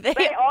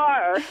 They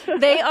are.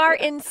 They are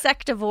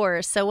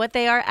insectivores. So what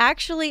they are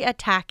actually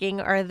attacking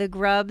are the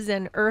grubs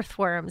and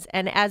earthworms.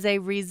 And as a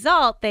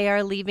result, they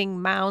are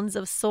leaving mounds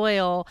of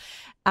soil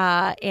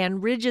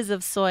and ridges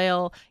of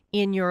soil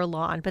in your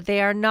lawn. But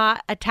they are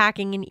not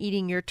attacking and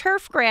eating your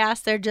turf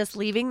grass. They're just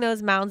leaving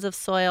those mounds of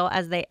soil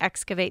as they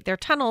excavate their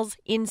tunnels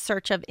in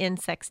search of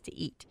insects to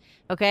eat.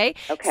 Okay?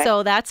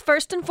 So that's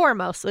first and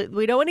foremost.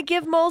 We don't want to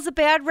give moles a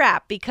bad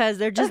rap because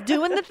they're just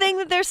doing the thing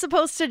that they're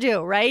supposed to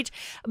do, right?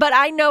 But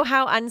I know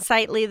how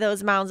unsightly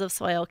those mounds of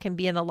soil can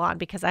be in the lawn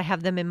because I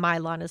have them in my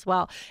lawn as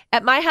well.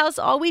 At my house,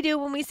 all we do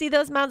when we see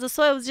those mounds of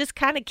soil is just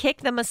kind of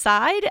kick them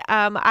aside.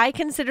 I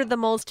consider the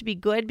moles to be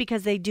good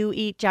because they do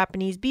eat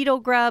Japanese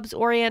beetle grubs,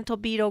 oriental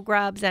beetle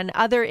grubs, and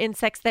other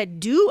insects that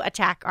do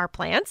attack our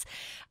plants.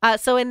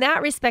 So in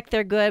that respect,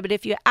 they're good. But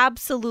if you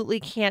absolutely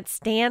can't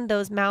stand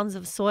those mounds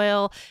of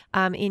soil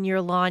in your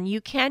lawn, you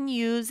can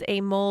use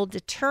a mole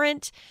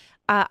deterrent.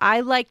 I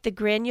like the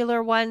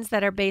granular ones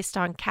that are based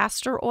on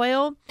castor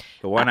oil.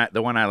 The one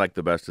I like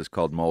the best is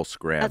called Mole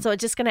Scram. That's what I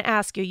was just going to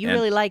ask you. You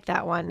really like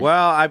that one.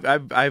 Well,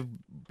 I've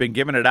been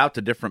giving it out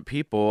to different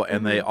people,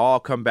 and they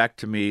all come back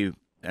to me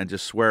and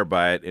just swear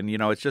by it. And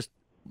it's just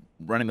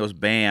running those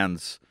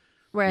bands,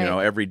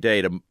 every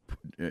day to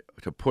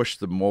push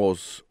the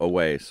moles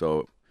away.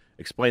 So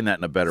explain that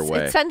in a better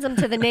way. It sends them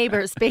to the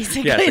neighbors,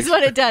 basically, is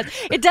what it does.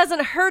 It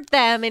doesn't hurt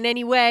them in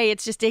any way.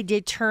 It's just a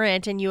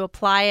deterrent, and you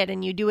apply it,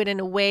 and you do it in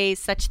a way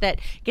such that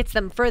gets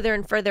them further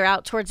and further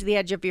out towards the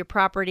edge of your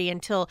property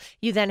until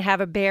you then have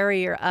a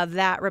barrier of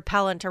that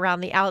repellent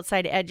around the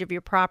outside edge of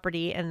your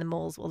property, and the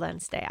moles will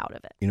then stay out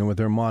of it. You know what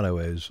their motto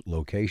is?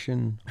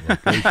 Location,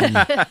 location,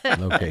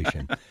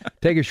 location.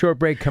 Take a short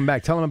break, come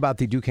back. Tell them about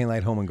the Duquesne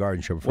Light Home and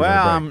Garden Show before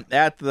I'm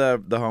at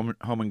the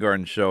Home and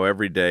Garden Show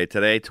every day.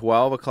 Today,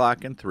 12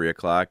 o'clock and 3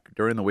 o'clock.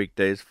 During the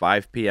weekdays,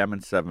 5 p.m.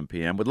 and 7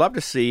 p.m. Would love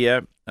to see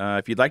you.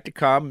 If you'd like to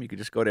come, you can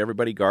just go to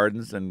Everybody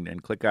Gardens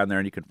and click on there,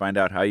 and you can find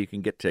out how you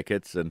can get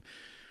tickets. And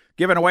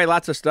giving away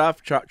lots of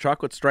stuff,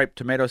 chocolate striped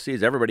tomato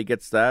seeds. Everybody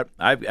gets that.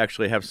 I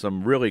actually have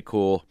some really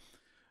cool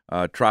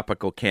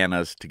tropical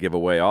cannas to give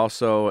away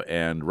also,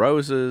 and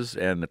roses,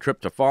 and the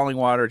trip to Falling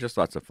Water. Just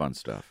lots of fun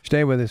stuff.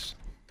 Stay with us.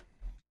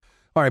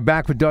 All right,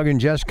 back with Doug and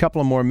Jess. Couple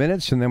of more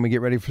minutes, and then we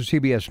get ready for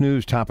CBS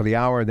News, top of the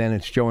hour. Then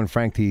it's Joe and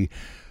Frank, the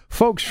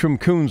folks from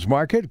Coons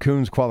Market.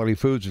 Coons Quality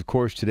Foods, of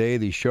course, today,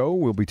 the show.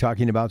 We'll be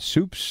talking about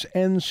soups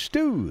and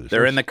stews.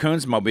 They're in the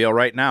Coons Mobile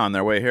right now on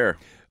their way here.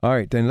 All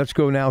right, then let's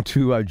go now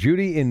to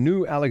Judy in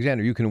New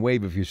Alexander. You can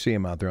wave if you see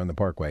him out there on the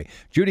parkway.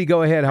 Judy,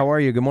 go ahead. How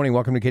are you? Good morning.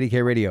 Welcome to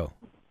KDK Radio.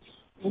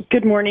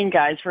 Good morning,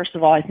 guys. First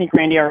of all, I think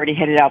Randy already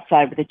headed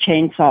outside with a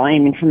chainsaw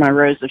aiming for my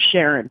Rose of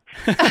Sharon.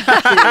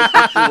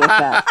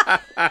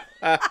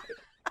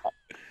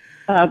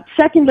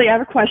 Secondly, I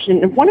have a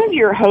question. One of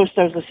your hosts,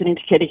 I was listening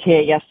to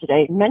KDK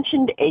yesterday,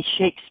 mentioned a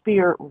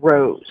Shakespeare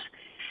rose.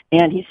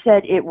 And he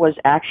said it was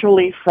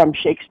actually from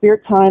Shakespeare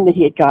time, that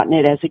he had gotten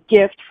it as a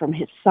gift from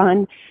his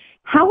son.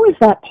 How is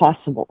that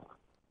possible?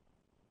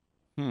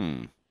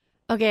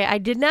 Okay, I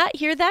did not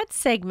hear that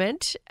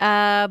segment,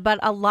 but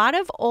a lot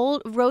of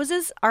old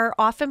roses are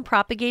often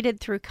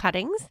propagated through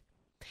cuttings.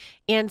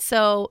 And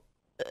so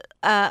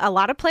a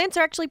lot of plants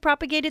are actually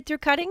propagated through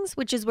cuttings,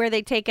 which is where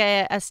they take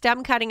a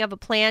stem cutting of a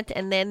plant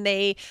and then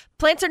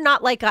plants are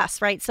not like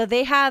us, right? So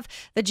they have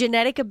the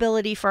genetic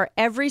ability for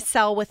every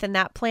cell within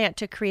that plant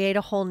to create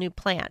a whole new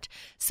plant.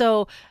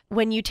 So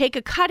when you take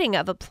a cutting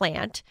of a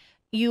plant,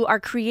 you are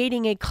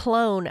creating a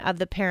clone of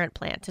the parent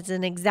plant. It's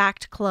an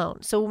exact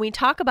clone. So when we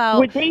talk about...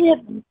 Would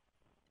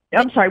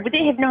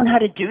they have known how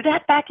to do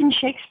that back in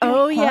Shakespeare's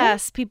time?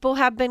 Yes. People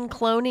have been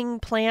cloning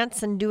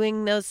plants and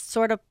doing those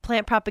sort of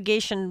plant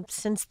propagation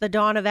since the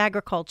dawn of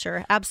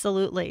agriculture.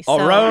 Absolutely. A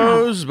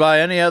rose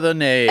by any other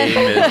name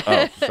is...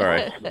 Oh,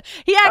 sorry.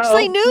 He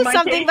actually knew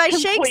something by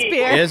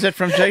Shakespeare. Is it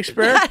from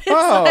Shakespeare?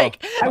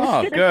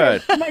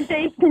 Good. My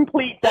day's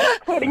complete. That's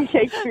quoting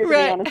Shakespeare to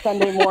me on a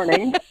Sunday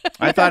morning.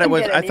 I thought it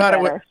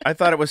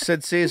was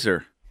Sid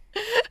Caesar.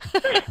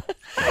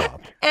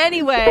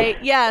 Anyway,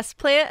 yes,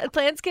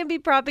 plants can be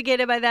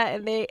propagated by that,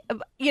 and they,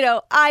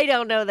 I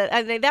don't know that.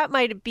 I think that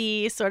might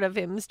be sort of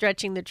him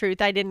stretching the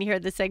truth. I didn't hear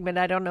the segment.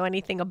 I don't know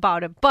anything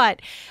about it,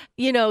 but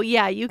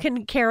you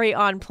can carry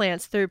on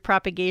plants through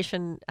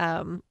propagation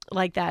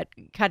like that,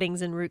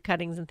 cuttings and root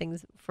cuttings and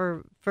things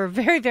for a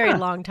very, very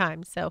long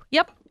time. So,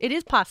 yep, it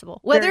is possible.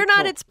 Whether or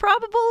not it's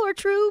probable or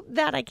true,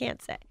 that I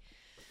can't say.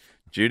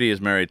 Judy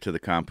is married to the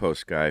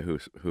compost guy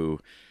who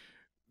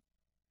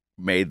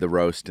made the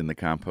roast in the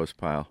compost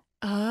pile.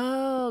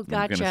 Oh,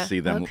 gotcha. I'm going to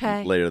see them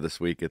later this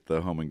week at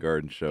the Home and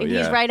Garden Show. And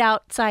he's right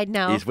outside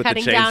now. He's with the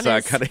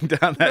chainsaw cutting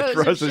down that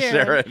Rose of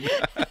Sharon.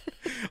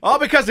 All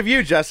because of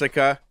you,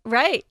 Jessica.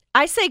 Right.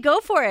 I say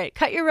go for it.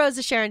 Cut your Rose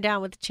of Sharon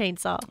down with the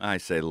chainsaw. I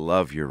say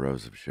love your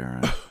Rose of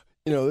Sharon.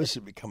 This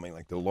is becoming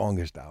like the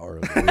longest hour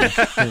of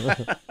the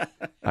week.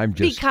 I'm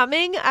just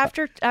becoming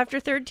after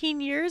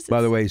 13 years.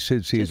 By the way,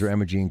 Sid Caesar,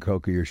 Emma Jean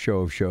Coker, your show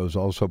of shows,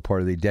 also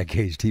part of the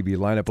Decades TV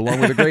lineup, along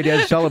with the great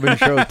Ed Sullivan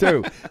Show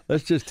too.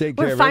 Let's just take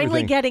care of everything. We're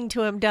finally getting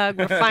to him, Doug.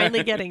 We're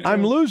finally getting to him.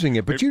 I'm losing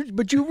it, but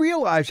you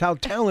realize how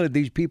talented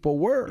these people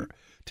were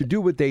to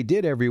do what they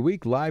did every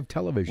week, live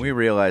television. We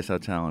realize how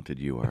talented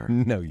you are.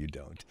 No, you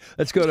don't.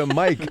 Let's go to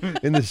Mike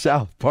in the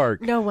South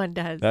Park. No one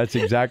does. That's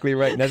exactly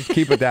right. Let's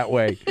keep it that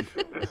way.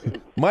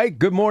 Mike,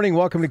 good morning.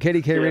 Welcome to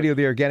KDK Radio,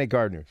 the Organic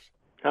Gardeners.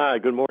 Hi,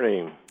 good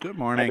morning. Good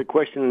morning. I have a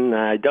question.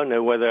 I don't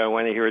know whether I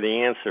want to hear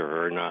the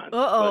answer or not.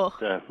 Uh-oh.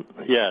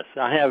 But, yes,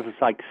 I have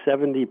like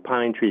 70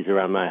 pine trees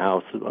around my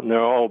house. And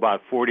they're all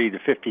about 40 to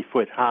 50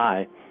 foot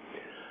high.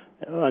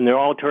 And they're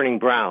all turning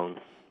brown.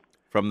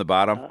 From the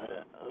bottom?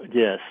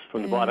 Yes,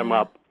 from the bottom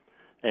up.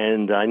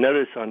 And I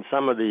noticed on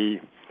some of the,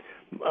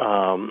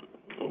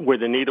 where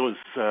the needles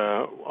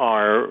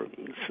are,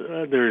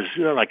 there's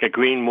like a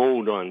green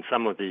mold on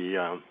some of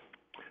the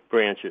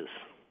branches.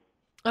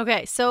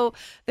 Okay, so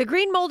the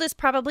green mold is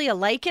probably a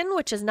lichen,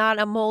 which is not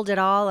a mold at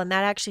all, and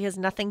that actually has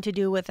nothing to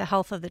do with the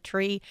health of the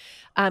tree.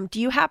 Do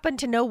you happen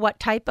to know what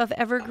type of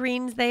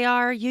evergreens they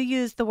are? You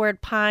used the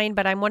word pine,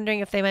 but I'm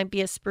wondering if they might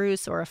be a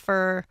spruce or a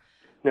fir.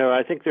 No,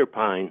 I think they're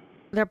pine.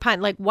 They're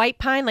pine, like white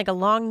pine, like a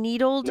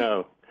long-needled?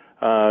 No.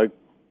 They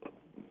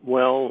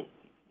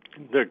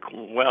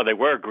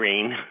were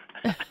green.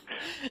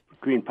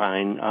 Green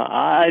pine.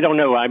 I don't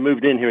know. I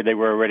moved in here. They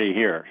were already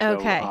here.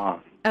 Okay.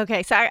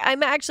 Okay, so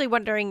I'm actually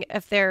wondering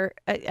if they're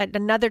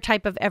another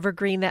type of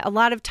evergreen that a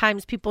lot of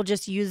times people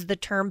just use the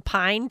term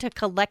pine to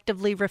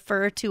collectively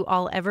refer to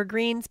all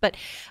evergreens. But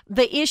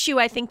the issue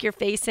I think you're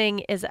facing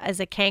is as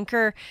a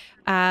canker,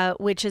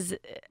 which is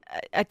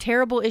a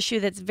terrible issue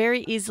that's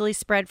very easily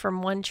spread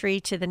from one tree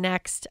to the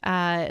next,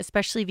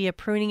 especially via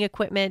pruning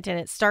equipment. And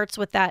it starts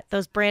with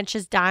those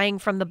branches dying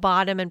from the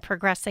bottom and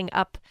progressing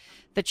up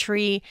the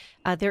tree.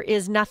 There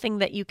is nothing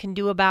that you can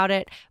do about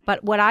it.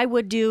 But what I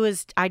would do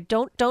is I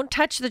don't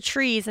touch the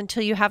trees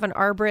until you have an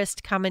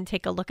arborist come and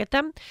take a look at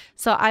them.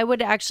 So I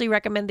would actually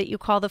recommend that you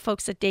call the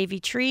folks at Davy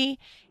Tree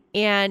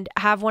and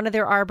have one of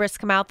their arborists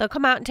come out. They'll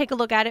come out and take a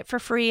look at it for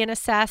free and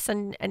assess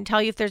and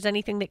tell you if there's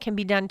anything that can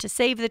be done to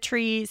save the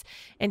trees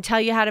and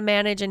tell you how to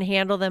manage and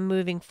handle them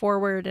moving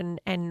forward.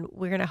 And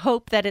we're going to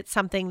hope that it's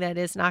something that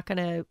is not going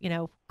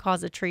to,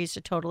 cause the trees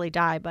to totally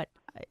die. But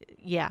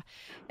yeah,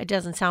 it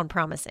doesn't sound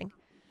promising.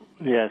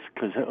 Yes,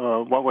 because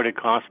what would it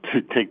cost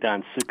to take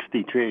down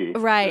 60 trees?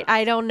 Right.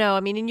 I don't know. I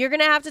mean, and you're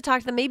going to have to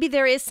talk to them. Maybe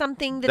there is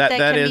something that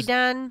can be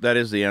done. That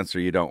is the answer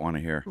you don't want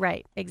to hear.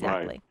 Right.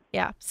 Exactly. Right.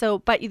 Yeah. So,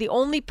 but the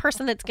only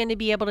person that's going to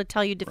be able to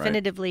tell you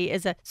definitively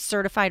is a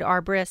certified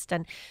arborist,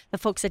 and the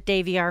folks at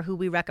Davy are who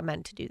we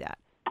recommend to do that.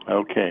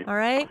 Okay. All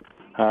right.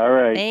 All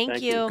right.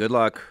 Thank you. Good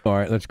luck. All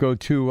right. Let's go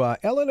to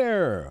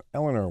Eleanor.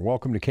 Eleanor,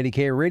 welcome to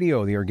KDK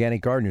Radio, the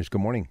Organic Gardeners.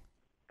 Good morning.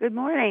 Good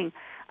morning.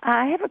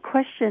 I have a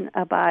question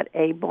about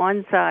a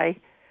bonsai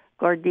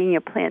gardenia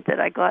plant that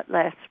I got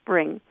last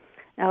spring.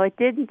 Now, it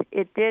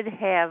did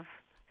have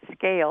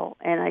scale,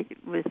 and I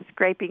was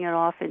scraping it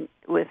off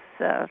with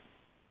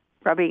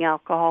rubbing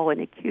alcohol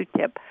and a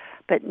Q-tip.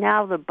 But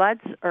now the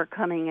buds are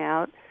coming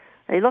out.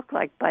 They look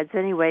like buds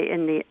anyway,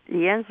 and the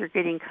ends are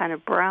getting kind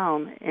of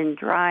brown and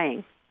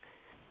drying.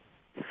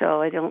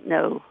 So I don't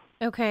know.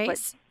 Okay.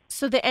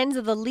 So the ends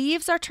of the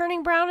leaves are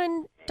turning brown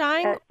and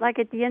dying? Like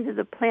at the end of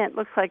the plant,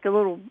 looks like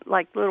little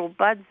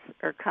buds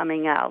are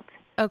coming out.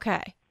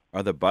 Okay.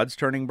 Are the buds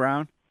turning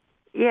brown?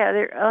 Yeah,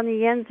 they're on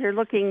the ends. They're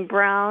looking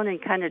brown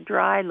and kind of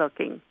dry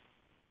looking.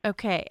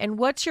 Okay. And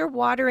what's your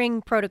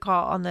watering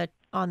protocol on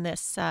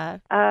this?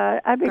 I've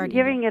been gardenia?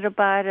 giving it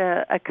about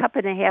a cup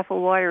and a half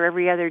of water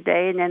every other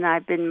day, and then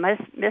I've been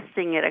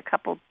misting it a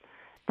couple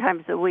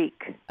times a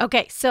week.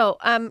 Okay, so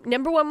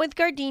number one with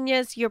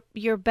gardenias,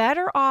 you're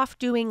better off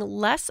doing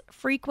less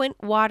frequent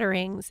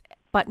waterings,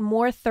 but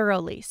more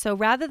thoroughly. So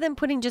rather than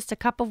putting just a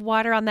cup of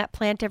water on that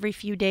plant every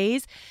few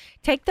days,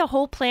 take the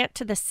whole plant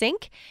to the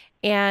sink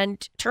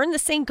and turn the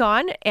sink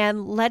on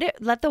and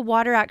let the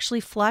water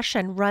actually flush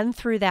and run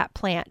through that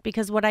plant.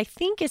 Because what I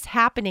think is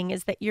happening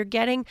is that you're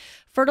getting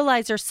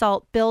fertilizer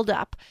salt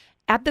buildup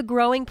at the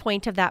growing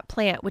point of that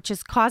plant, which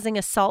is causing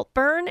a salt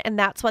burn. And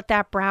that's what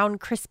that brown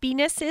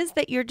crispiness is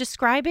that you're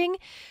describing.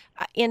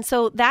 And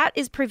so that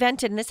is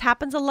prevented, and this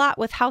happens a lot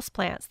with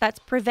houseplants. That's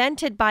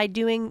prevented by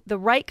doing the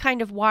right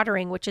kind of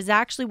watering, which is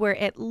actually where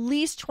at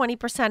least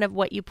 20% of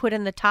what you put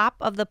in the top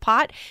of the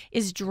pot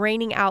is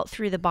draining out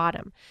through the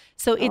bottom.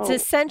 So it's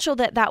essential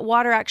that that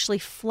water actually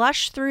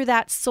flush through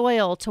that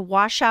soil to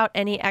wash out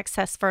any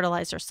excess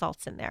fertilizer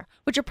salts in there,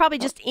 which are probably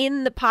just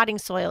in the potting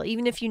soil.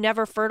 Even if you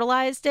never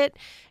fertilized it,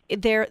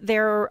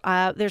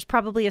 there's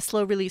probably a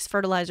slow release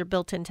fertilizer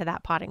built into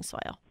that potting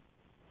soil.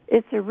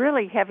 It's a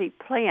really heavy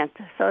plant,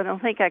 so I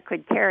don't think I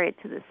could carry it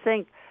to the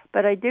sink.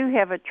 But I do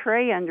have a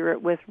tray under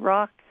it with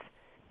rocks,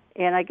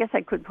 and I guess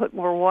I could put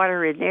more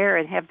water in there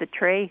and have the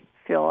tray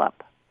fill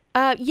up.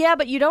 Yeah,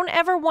 but you don't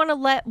ever want to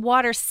let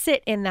water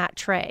sit in that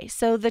tray.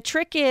 So the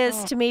trick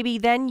is to maybe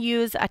then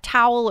use a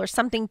towel or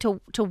something to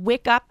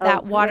wick up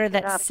that water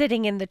that's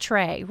sitting in the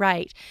tray,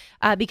 right?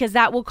 Because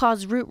that will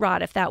cause root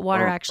rot if that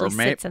water actually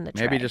sits in the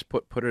tray. Maybe just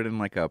put it in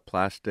like a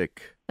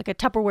plastic, like a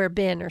Tupperware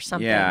bin or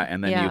something. Yeah,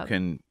 and then you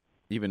can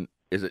even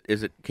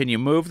can you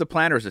move the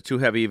plant, or is it too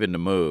heavy even to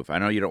move? I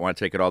know you don't want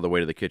to take it all the way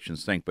to the kitchen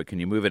sink, but can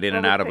you move it in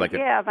and out of like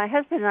Yeah, my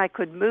husband and I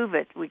could move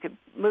it. We could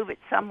move it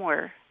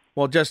somewhere.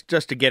 Well, just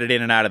to get it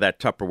in and out of that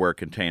Tupperware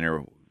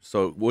container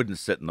so it wouldn't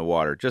sit in the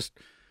water.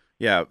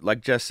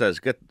 Like Jess says,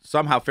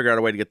 somehow figure out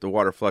a way to get the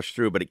water flushed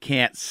through, but it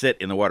can't sit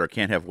in the water. It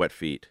can't have wet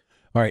feet.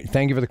 All right,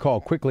 thank you for the call.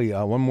 Quickly,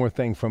 one more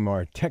thing from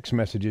our text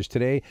messages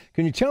today.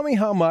 Can you tell me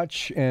how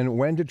much and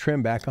when to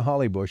trim back a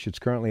holly bush? It's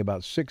currently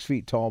about 6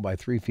 feet tall by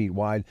 3 feet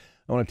wide.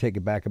 I want to take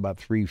it back about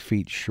 3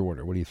 feet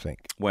shorter. What do you think?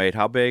 Wait,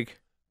 how big?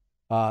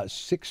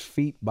 6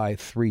 feet by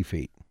 3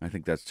 feet. I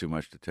think that's too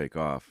much to take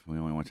off. We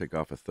only want to take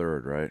off a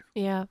third, right?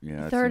 Yeah,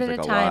 a third seems at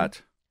like a time.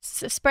 Lot.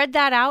 Spread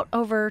that out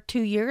over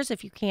 2 years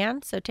if you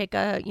can. So take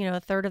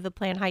a third of the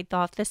plant height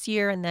off this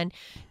year, and then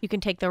you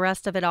can take the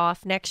rest of it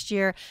off next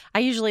year. I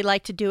usually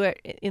like to do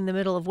it in the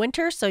middle of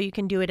winter, so you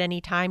can do it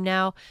any time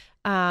now.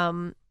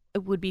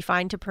 It would be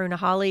fine to prune a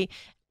holly.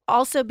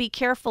 Also, be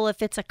careful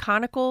if it's a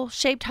conical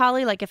shaped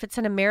holly, like if it's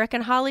an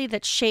American holly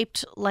that's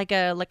shaped like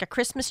a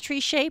Christmas tree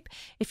shape.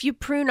 If you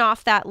prune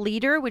off that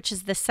leader, which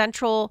is the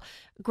central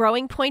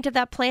growing point of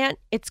that plant,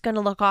 it's going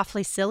to look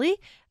awfully silly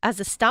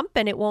as a stump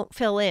and it won't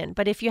fill in.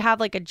 But if you have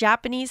like a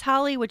Japanese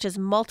holly, which is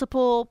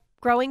multiple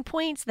growing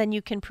points, then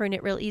you can prune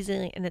it real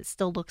easily and it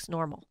still looks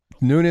normal.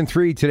 Noon and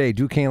 3 today,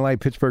 Duquesne Light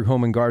Pittsburgh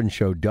Home and Garden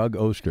Show. Doug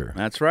Oster.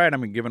 That's right.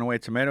 I'm giving away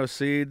tomato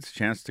seeds,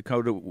 chance to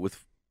go to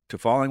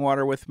falling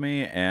water with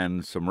me,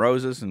 and some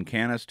roses and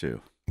cannas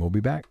too. We'll be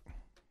back.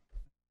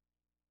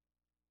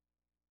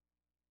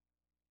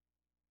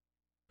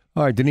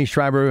 All right, Denise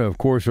Schreiber, of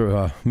course,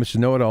 Mrs.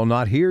 Know-It-All,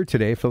 not here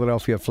today.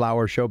 Philadelphia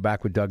Flower Show,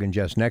 back with Doug and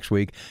Jess next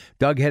week.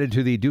 Doug headed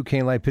to the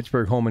Duquesne Light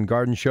Pittsburgh Home and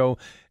Garden Show,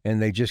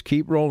 and they just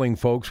keep rolling,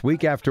 folks.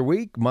 Week after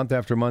week, month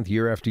after month,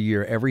 year after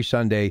year, every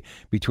Sunday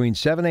between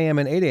 7 a.m.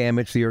 and 8 a.m.,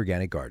 it's the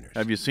Organic Gardeners.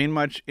 Have you seen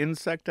much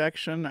insect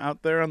action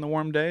out there on the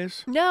warm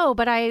days? No,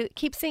 but I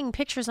keep seeing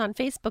pictures on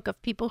Facebook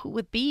of people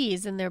with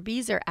bees, and their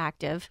bees are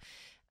active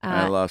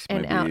I lost my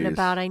and out and bees.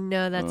 about. I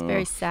know that's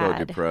very sad.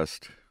 So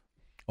depressed.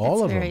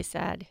 All of them. It's very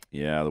sad.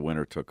 Yeah, the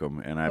winter took them.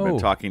 And I've been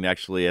talking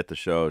actually at the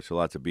show to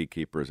lots of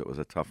beekeepers. It was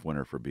a tough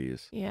winter for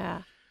bees.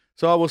 Yeah.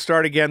 So we'll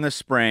start again this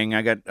spring.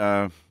 I got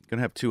going to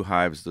have 2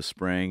 hives this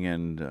spring,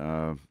 and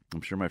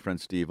I'm sure my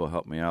friend Steve will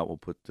help me out. We'll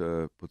put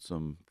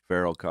some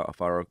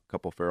a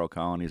couple feral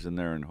colonies in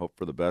there and hope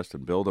for the best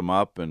and build them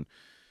up. And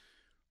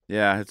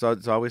yeah,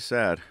 it's always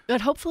sad.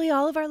 But hopefully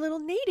all of our little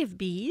native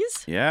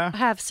bees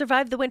have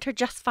survived the winter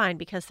just fine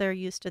because they're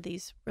used to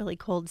these really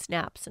cold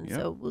snaps. And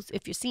so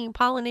if you're seeing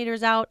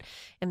pollinators out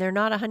and they're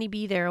not a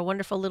honeybee, they're a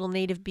wonderful little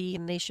native bee,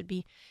 and they should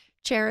be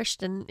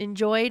cherished and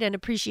enjoyed and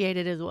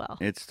appreciated as well.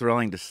 It's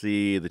thrilling to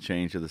see the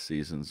change of the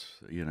seasons.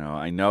 You know,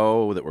 I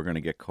know that we're going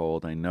to get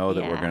cold. I know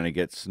that we're going to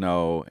get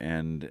snow,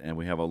 and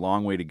we have a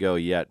long way to go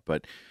yet,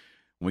 but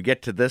when we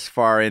get to this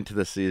far into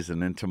the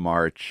season, into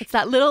March, it's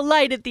that little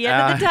light at the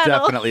end of the tunnel.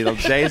 Definitely. The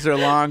days are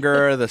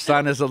longer. The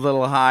sun is a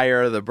little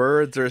higher. The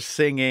birds are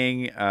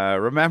singing.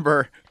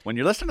 Remember, when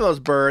you listen to those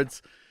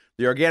birds,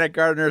 the Organic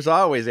Gardeners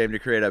always aim to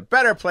create a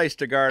better place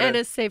to garden and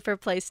a safer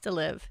place to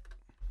live.